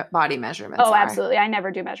what your body measurements are. Oh, absolutely. I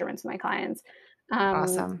never do measurements with my clients.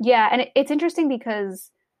 Awesome. Yeah. And it's interesting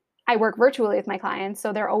because I work virtually with my clients.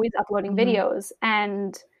 So they're always uploading videos,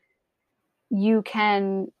 and you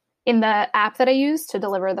can, in the app that I use to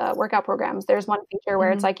deliver the workout programs, there's one feature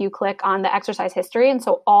where it's like you click on the exercise history. And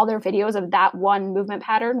so all their videos of that one movement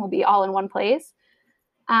pattern will be all in one place.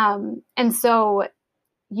 And so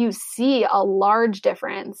you see a large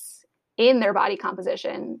difference in their body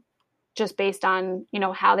composition just based on, you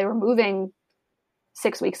know, how they were moving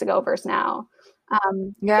 6 weeks ago versus now. So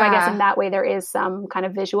I guess in that way there is some kind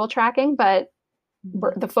of visual tracking, but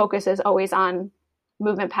the focus is always on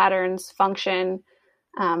movement patterns, function,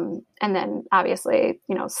 and then obviously,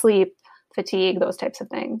 you know, sleep, fatigue, those types of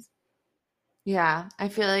things. Yeah. I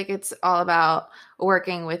feel like it's all about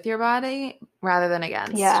working with your body rather than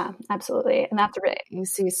against. Yeah, absolutely. And that's really, you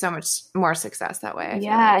see so much more success that way. I feel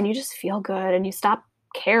like. like. And you just feel good and you stop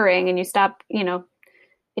caring and you stop, you know,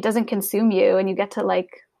 it doesn't consume you and you get to like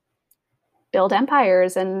build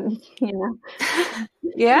empires and, you know.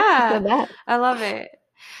 Yeah. I love it.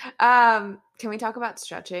 Can we talk about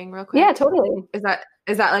stretching real quick? Yeah, totally.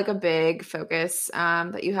 Is that like a big focus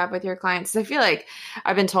that you have with your clients? I feel like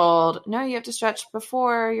I've been told, no, you have to stretch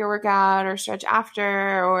before your workout or stretch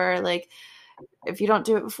after, or like if you don't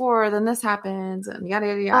do it before, then this happens and yada,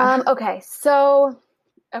 yada, yada. Okay. So,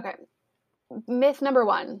 myth number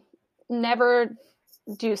 1, never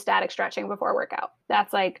do static stretching before a workout.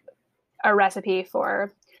 That's like a recipe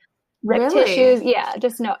for ripped tissues. Yeah,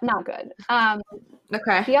 just not good.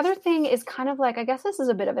 Okay. The other thing is kind of like, I guess this is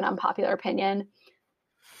a bit of an unpopular opinion.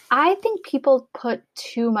 I think people put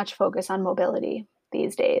too much focus on mobility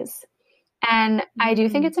these days. And I do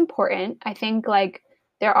think it's important. I think like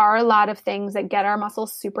there are a lot of things that get our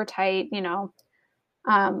muscles super tight, you know.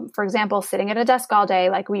 For example, sitting at a desk all day,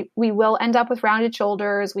 like we will end up with rounded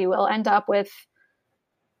shoulders. We will end up with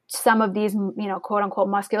some of these, you know, quote unquote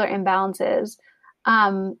muscular imbalances.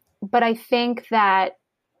 But I think that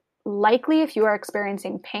likely if you are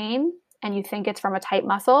experiencing pain and you think it's from a tight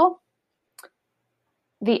muscle,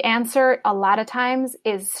 the answer a lot of times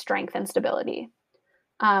is strength and stability.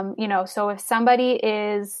 You know, so if somebody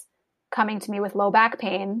is coming to me with low back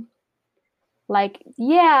pain, like,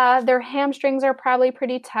 yeah, their hamstrings are probably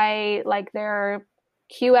pretty tight. Like their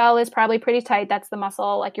QL is probably pretty tight. That's the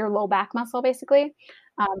muscle, like your low back muscle, basically.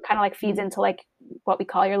 Kind of like feeds into like what we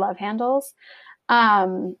call your love handles.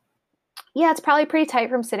 Yeah, it's probably pretty tight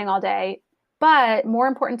from sitting all day. But more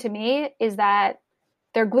important to me is that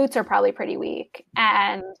their glutes are probably pretty weak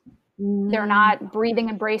and they're not breathing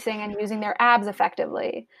and bracing and using their abs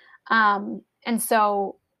effectively. And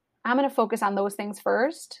so I'm going to focus on those things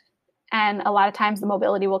first. And a lot of times the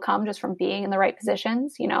mobility will come just from being in the right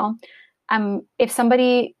positions. If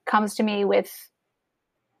somebody comes to me with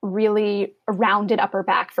really rounded upper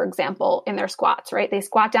back, for example, in their squats, right? They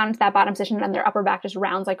squat down into that bottom position and their upper back just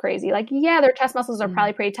rounds like crazy. Like, yeah, their chest muscles are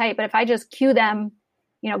probably pretty tight, but if I just cue them,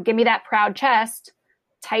 give me that proud chest,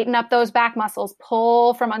 tighten up those back muscles,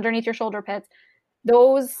 pull from underneath your shoulder pits,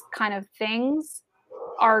 those kind of things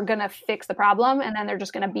are going to fix the problem. And then they're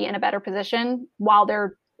just going to be in a better position while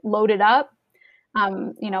they're loaded up.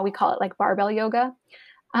 We call it like barbell yoga.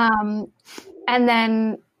 And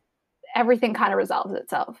then everything kind of resolves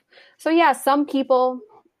itself. So yeah, some people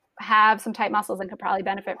have some tight muscles and could probably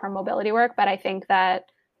benefit from mobility work, but I think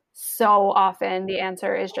that so often the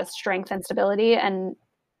answer is just strength and stability, and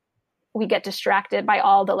we get distracted by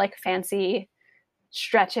all the like fancy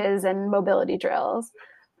stretches and mobility drills.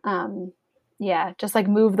 Just like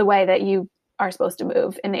move the way that you are supposed to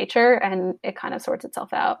move in nature, and it kind of sorts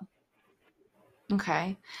itself out.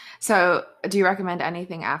 Okay. So do you recommend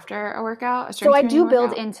anything after a workout? So I do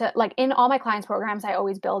build into, like in all my clients' programs, I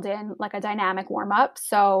always build in like a dynamic warm up.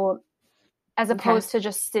 So as opposed to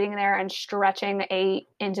just sitting there and stretching a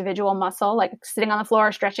individual muscle, like sitting on the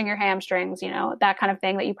floor, stretching your hamstrings, that kind of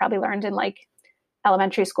thing that you probably learned in like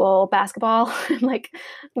elementary school basketball, like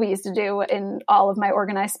we used to do in all of my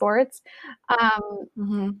organized sports.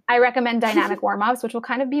 I recommend dynamic warm-ups, which will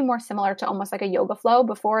kind of be more similar to almost like a yoga flow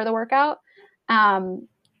before the workout. And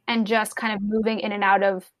just kind of moving in and out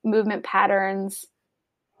of movement patterns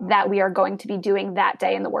that we are going to be doing that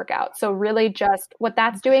day in the workout. So really just what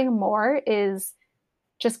that's doing more is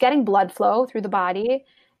just getting blood flow through the body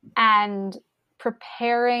and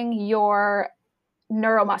preparing your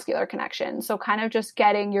neuromuscular connection. So kind of just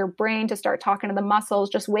getting your brain to start talking to the muscles,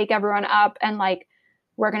 just wake everyone up. And like,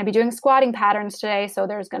 we're going to be doing squatting patterns today. So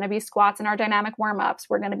there's going to be squats in our dynamic warm-ups.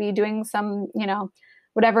 We're going to be doing some,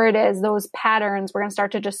 whatever it is, those patterns, we're going to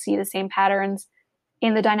start to just see the same patterns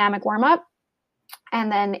in the dynamic warm-up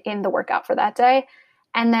and then in the workout for that day.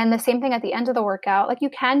 And then the same thing at the end of the workout. Like you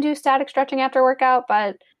can do static stretching after workout,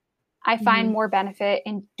 but I find more benefit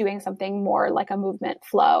in doing something more like a movement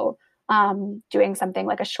flow, doing something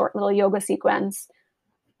like a short little yoga sequence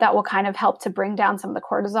that will kind of help to bring down some of the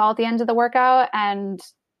cortisol at the end of the workout and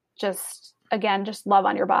just, again, just love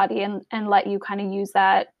on your body and let you kind of use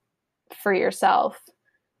that for yourself.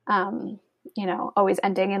 Always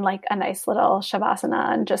ending in like a nice little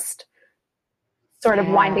shavasana and just sort of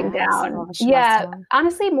winding down. Yeah.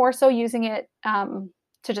 Honestly, more so using it,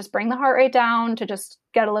 to just bring the heart rate down, to just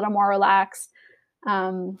get a little more relaxed,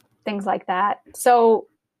 things like that. So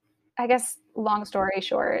I guess long story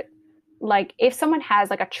short, like if someone has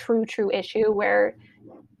like a true issue where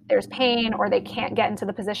there's pain or they can't get into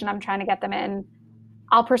the position I'm trying to get them in,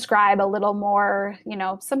 I'll prescribe a little more,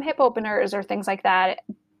 some hip openers or things like that.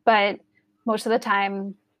 But most of the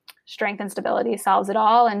time, strength and stability solves it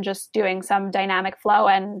all, and just doing some dynamic flow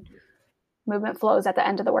and movement flows at the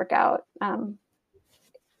end of the workout.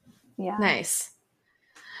 Nice.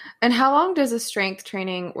 And how long does a strength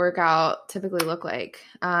training workout typically look like?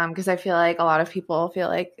 Because I feel like a lot of people feel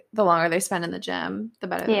like the longer they spend in the gym, the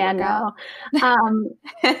better they work out.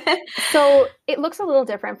 So it looks a little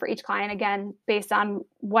different for each client, again, based on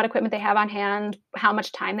what equipment they have on hand, how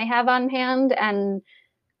much time they have on hand, and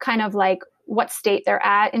kind of like what state they're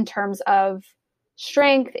at in terms of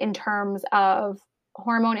strength, in terms of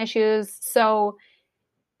hormone issues. So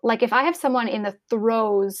like if I have someone in the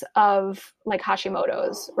throes of like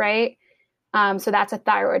Hashimoto's, right? So that's a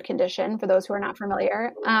thyroid condition for those who are not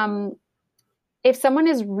familiar. If someone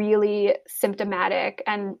is really symptomatic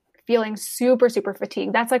and feeling super, super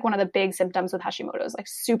fatigued, that's like one of the big symptoms with Hashimoto's, like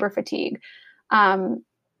super fatigue.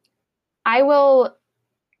 I will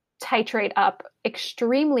titrate up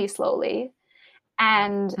extremely slowly.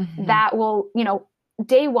 And that will,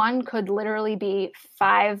 day one could literally be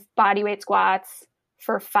 5 bodyweight squats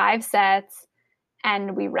for 5 sets,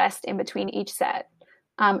 and we rest in between each set.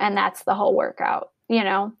 And that's the whole workout,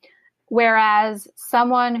 whereas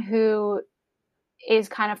someone who is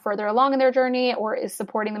kind of further along in their journey or is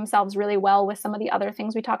supporting themselves really well with some of the other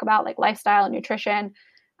things we talk about, like lifestyle and nutrition,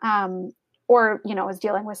 or, is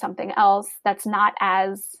dealing with something else that's not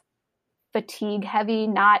as fatigue heavy,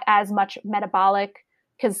 not as much metabolic,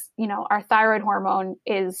 because, our thyroid hormone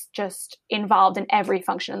is just involved in every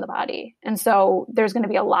function in the body. And so there's going to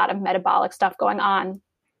be a lot of metabolic stuff going on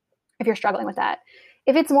if you're struggling with that.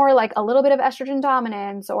 if it's more like a little bit of estrogen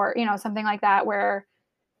dominance or, something like that, where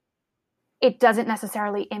it doesn't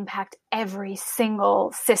necessarily impact every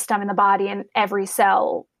single system in the body and every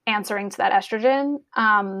cell answering to that estrogen,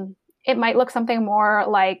 it might look something more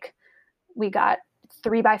like we got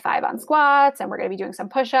 3x5 on squats, and we're going to be doing some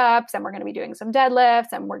push-ups, and we're going to be doing some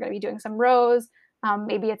deadlifts, and we're going to be doing some rows.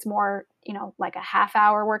 Maybe it's more, like a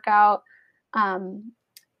half-hour workout. And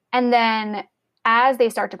then as they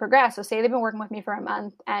start to progress, so say they've been working with me for a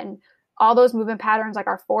month, and all those movement patterns, like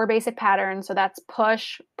our 4 basic patterns. So that's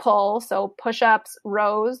push, pull. So push-ups,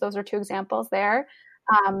 rows. Those are 2 examples there.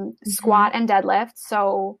 Squat and deadlift.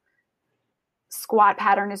 So squat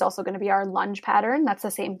pattern is also going to be our lunge pattern. That's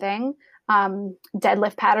the same thing.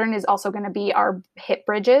 Deadlift pattern is also going to be our hip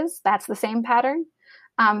bridges. That's the same pattern.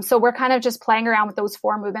 So we're kind of just playing around with those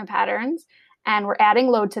 4 movement patterns, and we're adding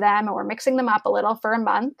load to them, and we're mixing them up a little for a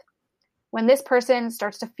month. When this person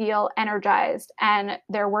starts to feel energized and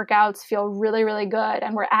their workouts feel really, really good,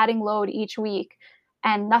 and we're adding load each week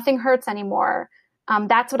and nothing hurts anymore,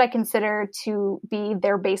 that's what I consider to be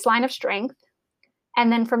their baseline of strength. And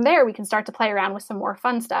then from there, we can start to play around with some more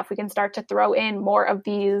fun stuff. We can start to throw in more of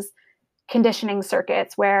these conditioning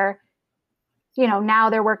circuits where, now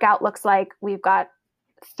their workout looks like we've got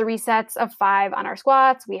 3 sets of 5 on our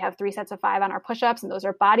squats. We have 3 sets of 5 on our push-ups, and those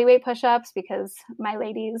are body weight push-ups because my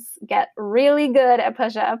ladies get really good at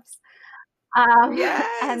push-ups. Yes.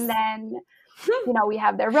 And then, we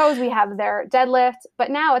have their rows, we have their deadlift,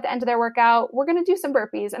 but now at the end of their workout, we're going to do some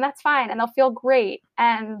burpees, and that's fine. And they'll feel great.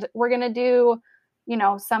 And we're going to do,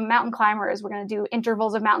 some mountain climbers. We're going to do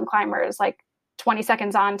intervals of mountain climbers, like 20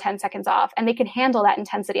 seconds on, 10 seconds off. And they can handle that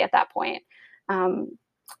intensity at that point.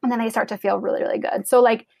 And then they start to feel really, really good. So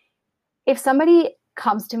like if somebody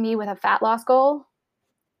comes to me with a fat loss goal,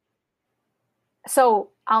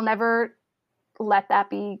 so I'll never let that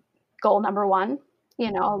be goal number 1,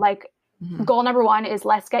 goal number 1 is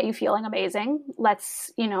let's get you feeling amazing.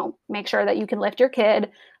 Let's, make sure that you can lift your kid.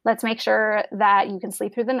 Let's make sure that you can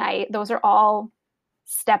sleep through the night. Those are all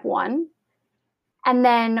step 1. And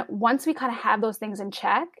then once we kind of have those things in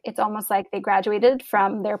check, it's almost like they graduated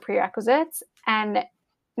from their prerequisites, and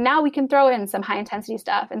now we can throw in some high intensity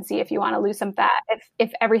stuff and see if you want to lose some fat.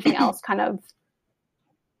 If everything else kind of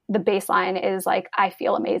the baseline is like, I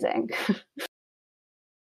feel amazing.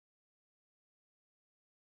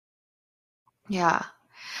 Yeah.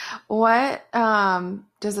 What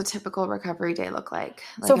does a typical recovery day look like?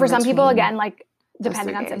 So for some people, again, like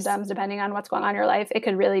depending on symptoms, depending on what's going on in your life, it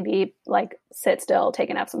could really be like sit still, take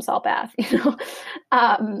an Epsom salt bath,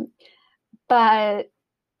 but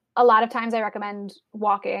a lot of times I recommend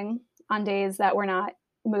walking on days that we're not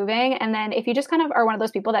moving. And then if you just kind of are one of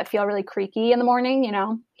those people that feel really creaky in the morning,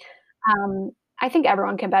 I think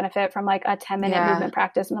everyone can benefit from like a 10-minute movement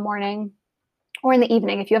practice in the morning or in the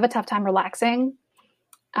evening. If you have a tough time relaxing,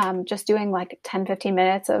 just doing like 10, 15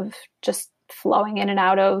 minutes of just flowing in and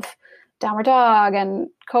out of downward dog and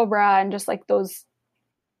cobra and just like those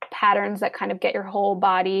patterns that kind of get your whole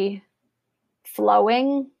body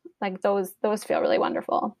flowing, like those feel really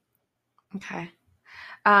wonderful. Okay.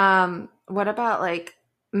 What about like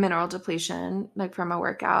mineral depletion, like from a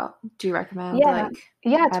workout? Do you recommend?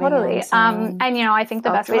 Yeah, totally. And I think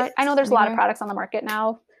the best way, I know there's a lot of products on the market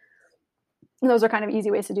now. Those are kind of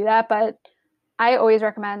easy ways to do that, but I always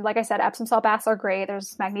recommend, like I said, Epsom salt baths are great.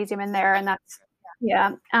 There's magnesium in there, and that's,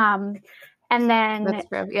 and then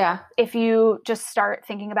if you just start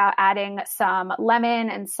thinking about adding some lemon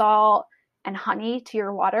and salt and honey to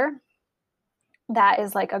your water, that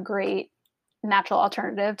is like a great natural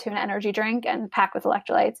alternative to an energy drink and packed with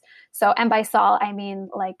electrolytes. So, and by salt, I mean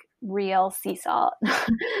like real sea salt.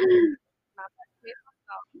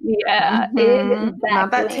 Yeah, exactly.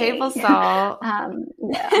 Not that table salt.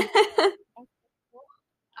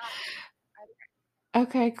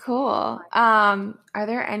 Okay, cool. Are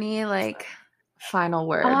there any like final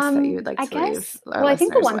words that you would like to leave? I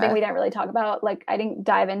think the one thing we didn't really talk about, like I didn't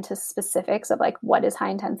dive into specifics of like what is high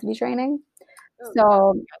intensity training.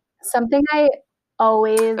 So something I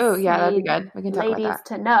always that'd be good. We can talk ladies about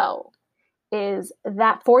that. To know is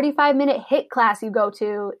that 45-minute HIIT class you go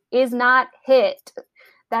to is not HIIT.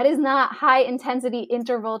 That is not high intensity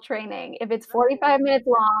interval training. If it's 45 minutes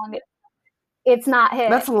long, it's not HIIT.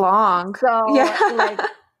 That's long. So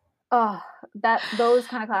those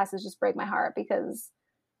kind of classes just break my heart because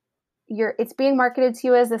it's being marketed to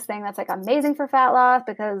you as this thing that's like amazing for fat loss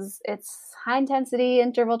because it's high intensity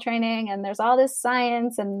interval training and there's all this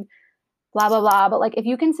science and blah, blah, blah. But like, if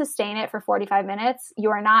you can sustain it for 45 minutes, you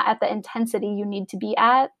are not at the intensity you need to be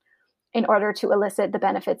at in order to elicit the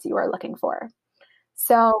benefits you are looking for.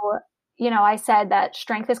 So I said that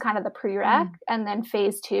strength is kind of the prereq, and then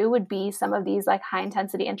phase 2 would be some of these like high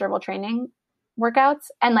intensity interval training workouts,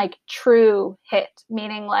 and like true HIIT,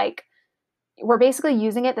 meaning like we're basically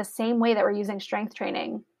using it the same way that we're using strength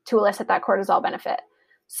training to elicit that cortisol benefit.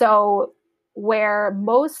 So where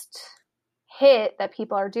most HIIT that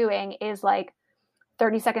people are doing is like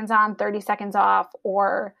 30 seconds on, 30 seconds off,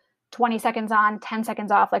 or 20 seconds on, 10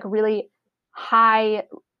 seconds off, like really high,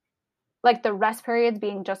 like the rest periods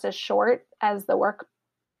being just as short as the work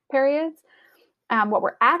periods. What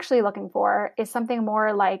we're actually looking for is something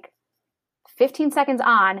more like 15 seconds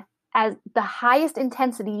on as the highest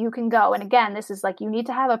intensity you can go. And again, this is like, you need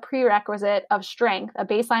to have a prerequisite of strength, a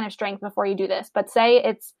baseline of strength before you do this. But say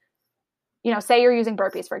it's, say you're using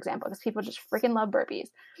burpees, for example, because people just freaking love burpees.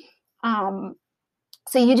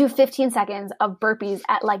 So you do 15 seconds of burpees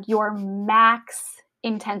at like your max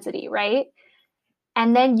intensity, right?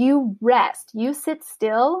 And then you rest, you sit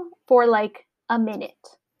still for like a minute,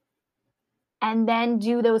 and then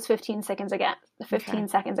do those 15 seconds again,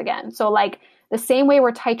 seconds again. So like the same way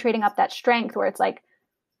we're titrating up that strength, where it's like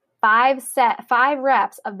 5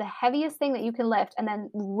 reps of the heaviest thing that you can lift, and then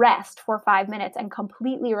rest for 5 minutes and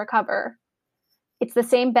completely recover. It's the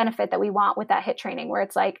same benefit that we want with that HIIT training, where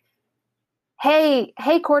it's like, hey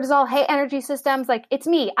cortisol, hey energy systems, like it's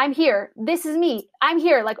me, I'm here, this is me, I'm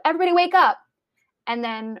here, like everybody wake up, and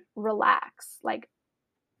then relax, like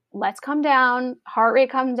let's come down, heart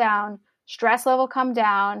rate come down, stress level come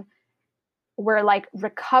down, we're like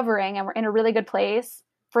recovering and we're in a really good place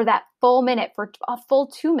for that full minute, for a full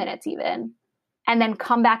 2 minutes even, and then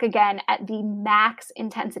come back again at the max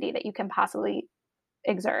intensity that you can possibly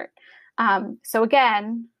exert. So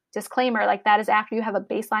again, disclaimer, like that is after you have a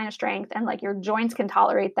baseline of strength and like your joints can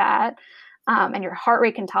tolerate that, and your heart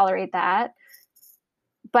rate can tolerate that.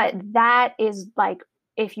 But that is like,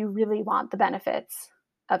 if you really want the benefits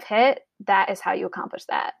of HIIT, that is how you accomplish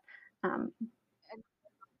that.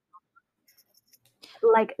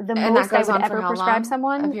 Like the most I would ever prescribe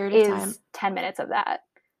someone is 10 minutes of that.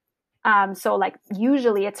 So like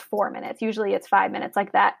usually it's 4 minutes, usually it's 5 minutes,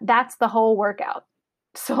 like that. That's the whole workout.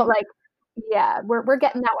 So like, yeah, we're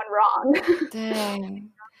getting that one wrong. Dang.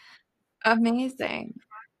 Amazing.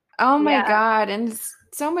 Oh my God. And it's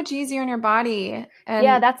so much easier on your body. And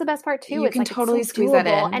yeah, that's the best part too. You can totally squeeze that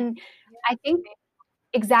in. And I think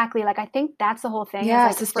exactly, like I think that's the whole thing. Yeah,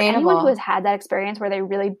 is like, sustainable. For anyone who has had that experience where they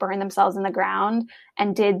really burn themselves in the ground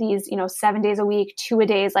and did these, 7 days a week,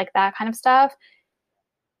 2-a-days, like that kind of stuff,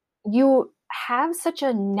 you have such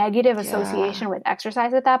a negative association with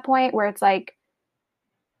exercise at that point, where it's like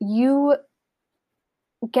you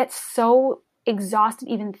get so exhausted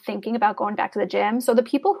even thinking about going back to the gym. So the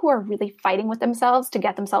people who are really fighting with themselves to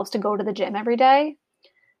get themselves to go to the gym every day,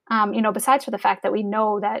 besides for the fact that we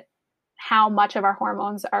know that how much of our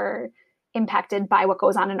hormones are impacted by what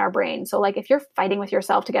goes on in our brain. So like if you're fighting with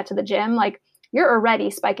yourself to get to the gym, like you're already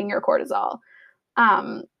spiking your cortisol.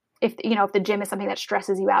 If the gym is something that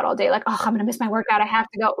stresses you out all day, like, oh, I'm going to miss my workout, I have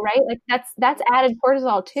to go, right? Like that's added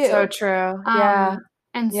cortisol too. So true. Yeah.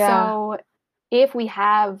 So if we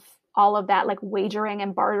have all of that like wagering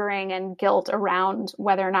and bartering and guilt around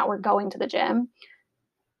whether or not we're going to the gym,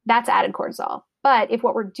 that's added cortisol. But if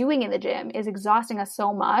what we're doing in the gym is exhausting us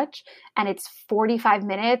so much, and it's 45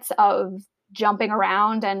 minutes of jumping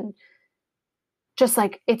around and just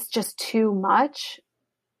like, it's just too much,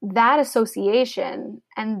 that association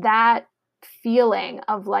and that feeling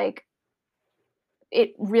of like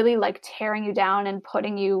it really like tearing you down and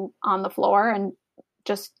putting you on the floor and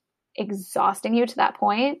just exhausting you to that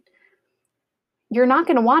point, you're not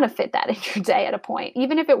going to want to fit that in your day at a point.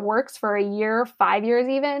 Even if it works for a year, 5 years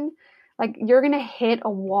even, like you're going to hit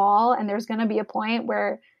a wall, and there's going to be a point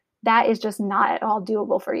where that is just not at all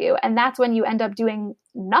doable for you. And that's when you end up doing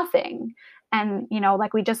nothing. And,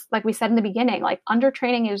 like we said in the beginning, like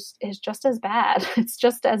undertraining is just as bad. It's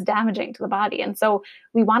just as damaging to the body. And so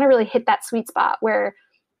we want to really hit that sweet spot where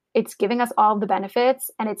it's giving us all the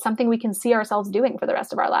benefits, and it's something we can see ourselves doing for the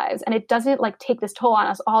rest of our lives. And it doesn't like take this toll on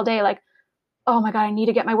us all day. Like, oh my God, I need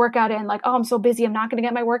to get my workout in. Like, oh, I'm so busy, I'm not going to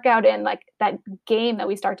get my workout in. Like that game that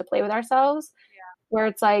we start to play with ourselves, where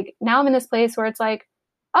it's like, now I'm in this place where it's like,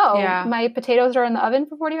 oh, my potatoes are in the oven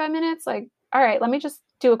for 45 minutes. Like, all right, let me just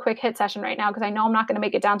do a quick HIIT session right now, because I know I'm not going to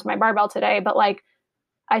make it down to my barbell today, but like,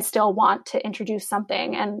 I still want to introduce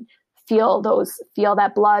something and feel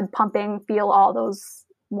that blood pumping, feel all those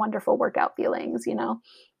wonderful workout feelings,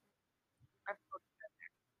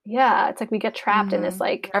 Yeah, it's like we get trapped in this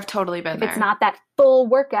like, I've totally been if there. It's not that full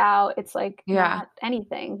workout, it's like not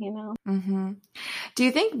anything, Do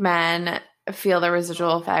you think men feel the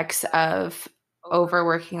residual effects of over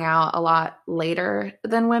working out a lot later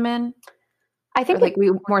than women? I think Or like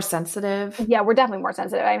we more sensitive? yeah, we're definitely more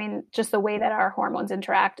sensitive. I mean, just the way that our hormones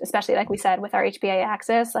interact, especially like we said with our HPA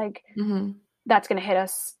axis, like that's going to hit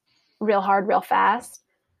us real hard, real fast.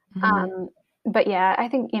 But yeah, I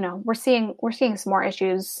think, we're seeing some more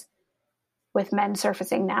issues with men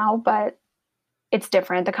surfacing now, but it's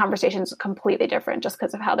different. The conversation is completely different just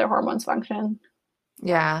because of how their hormones function.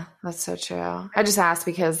 Yeah, that's so true. I just asked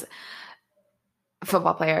because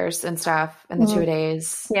football players and stuff and the 2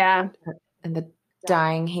 days. Yeah. And the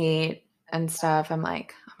dying heat and stuff. I'm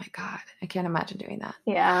like, oh my God, I can't imagine doing that.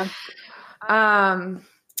 Yeah.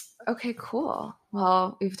 Okay, cool.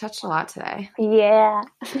 Well, we've touched a lot today. Yeah.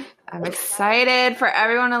 I'm excited for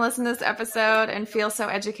everyone to listen to this episode and feel so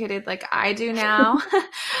educated like I do now.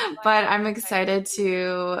 But I'm excited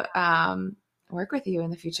to work with you in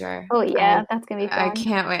the future. Oh yeah, that's gonna be fun. I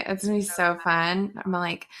can't wait. It's gonna be so fun. I'm gonna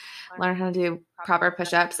like learn how to do proper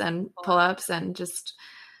push-ups and pull-ups and just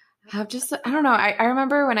I don't know. I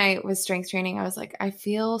remember when I was strength training, I was like, I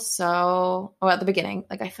feel so, well, at the beginning,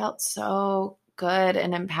 like I felt so good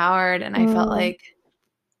and empowered. And I felt like,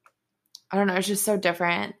 I don't know, it's just so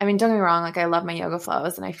different. I mean, don't get me wrong. Like I love my yoga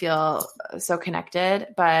flows and I feel so connected,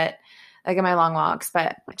 but like in my long walks,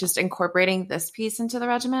 but just incorporating this piece into the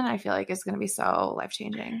regimen, I feel like is going to be so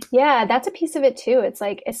life-changing. Yeah, that's a piece of it too. It's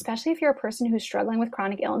like, especially if you're a person who's struggling with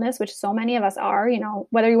chronic illness, which so many of us are,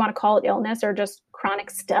 whether you want to call it illness or just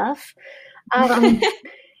chronic stuff.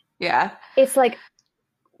 Yeah. It's like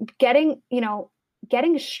getting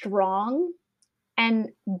strong and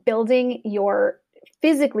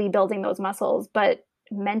physically building those muscles, but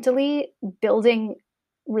mentally building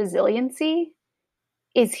resiliency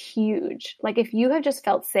is huge. Like if you have just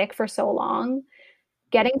felt sick for so long,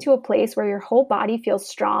 getting to a place where your whole body feels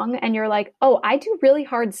strong and you're like, oh, I do really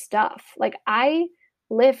hard stuff. Like I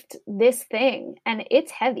lift this thing and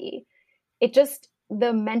it's heavy.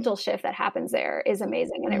 The mental shift that happens there is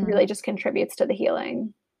amazing. And it really just contributes to the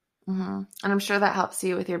healing. And I'm sure that helps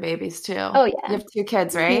you with your babies too. Oh yeah. You have 2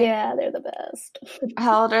 kids, right? Yeah, they're the best.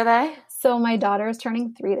 How old are they? So my daughter is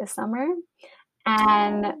turning 3 this summer.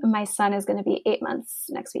 And my son is going to be 8 months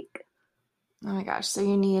next week. Oh my gosh. So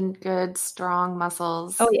you need good, strong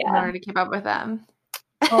muscles in order to keep up with them.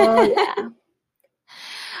 Oh, yeah.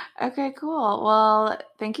 Okay, cool. Well,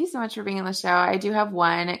 thank you so much for being on the show. I do have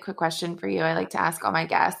one quick question for you. I like to ask all my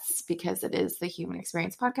guests because it is the Human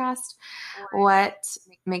Experience podcast. What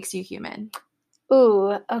makes you human?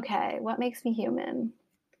 Ooh, okay. What makes me human?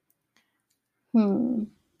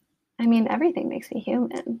 I mean, everything makes me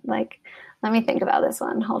human. Like, let me think about this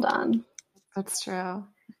one. Hold on. That's true.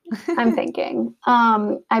 I'm thinking.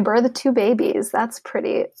 I birthed 2 babies. That's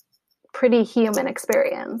pretty human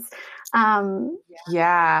experience.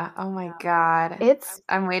 Yeah. Oh my God.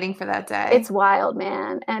 I'm waiting for that day. It's wild,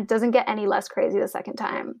 man. And it doesn't get any less crazy the second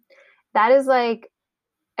time. That is like,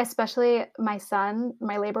 especially my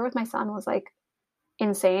labor with my son was like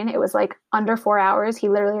insane. It was like under 4 hours. He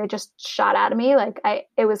literally just shot out of me. Like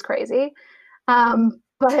it was crazy.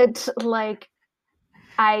 But like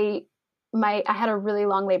I had a really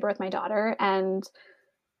long labor with my daughter and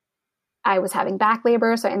I was having back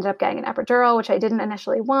labor. So I ended up getting an epidural, which I didn't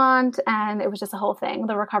initially want. And it was just a whole thing.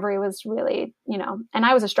 The recovery was really, and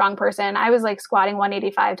I was a strong person. I was like squatting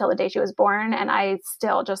 185 till the day she was born. And I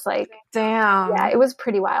still just like, damn. Yeah, it was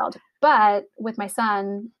pretty wild. But with my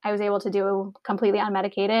son, I was able to do completely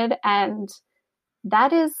unmedicated. And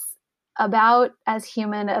that is about as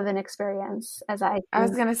human of an experience as I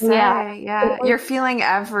was going to say. Yeah. You're feeling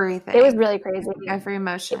everything. It was really crazy. Every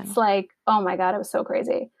emotion. It's like, oh my God, it was so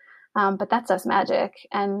crazy. But that's just magic.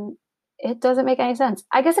 And it doesn't make any sense.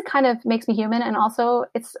 I guess it kind of makes me human. And also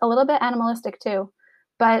it's a little bit animalistic too,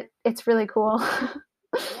 but it's really cool.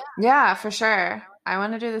 Yeah, for sure. I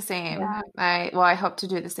want to do the same. Yeah. I hope to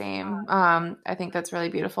do the same. I think that's really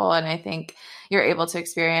beautiful. And I think you're able to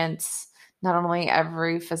experience not only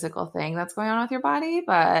every physical thing that's going on with your body,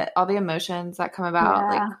 but all the emotions that come about,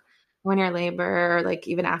 like when you're in labor, or like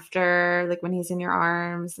even after, like when he's in your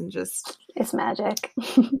arms, and just it's magic.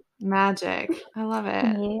 Magic. I love it.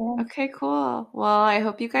 Yeah. Okay, cool. Well, I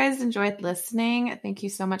hope you guys enjoyed listening. Thank you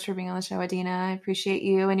so much for being on the show, Adina. I appreciate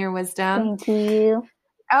you and your wisdom. Thank you.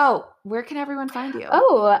 Oh, where can everyone find you?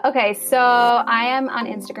 Oh, okay. So I am on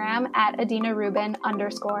Instagram at AdinaRubin_.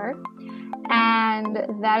 And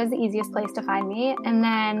that is the easiest place to find me. And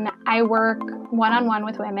then I work one-on-one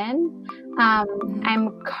with women.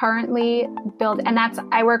 I'm currently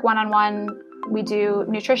I work one-on-one We do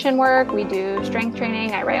nutrition work, we do strength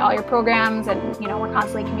training, I write all your programs, and we're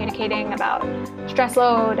constantly communicating about stress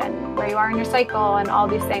load and where you are in your cycle and all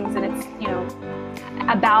these things, and it's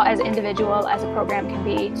about as individual as a program can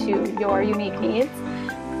be to your unique needs.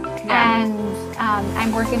 Yeah. And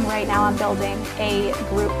I'm working right now on building a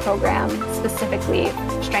group program specifically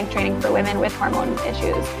strength training for women with hormone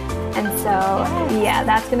issues. And so, yeah,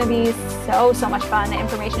 that's going to be so much fun. The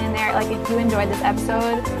information in there, like if you enjoyed this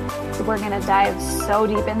episode, we're going to dive so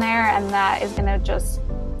deep in there, and that is going to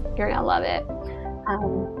you're going to love it.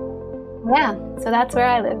 Yeah, so that's where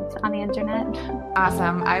I live on the internet.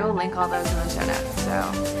 Awesome. I will link all those in the show notes. So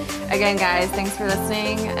again, guys, thanks for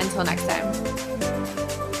listening. Until next time.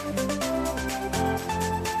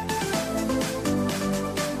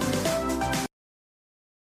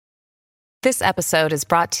 This episode is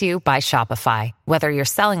brought to you by Shopify. Whether you're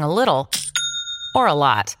selling a little or a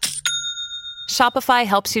lot, Shopify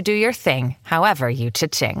helps you do your thing, however you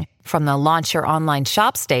cha-ching. From the launch your online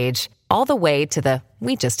shop stage, all the way to the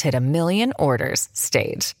we just hit 1 million orders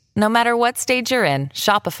stage. No matter what stage you're in,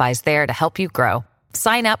 Shopify's there to help you grow.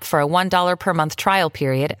 Sign up for a $1 per month trial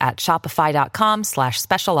period at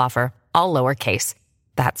shopify.com/special offer, all lowercase.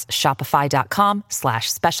 That's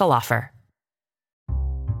shopify.com/special offer.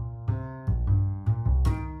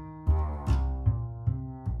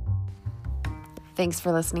 Thanks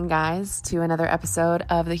for listening, guys, to another episode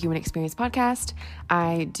of the Human Experience Podcast.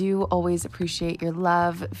 I do always appreciate your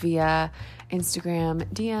love via Instagram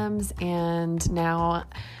DMs and now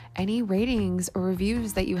any ratings or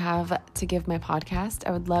reviews that you have to give my podcast.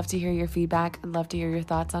 I would love to hear your feedback. I'd love to hear your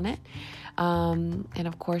thoughts on it. And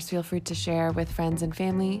of course, feel free to share with friends and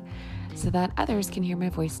family so that others can hear my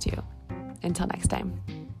voice too. Until next time.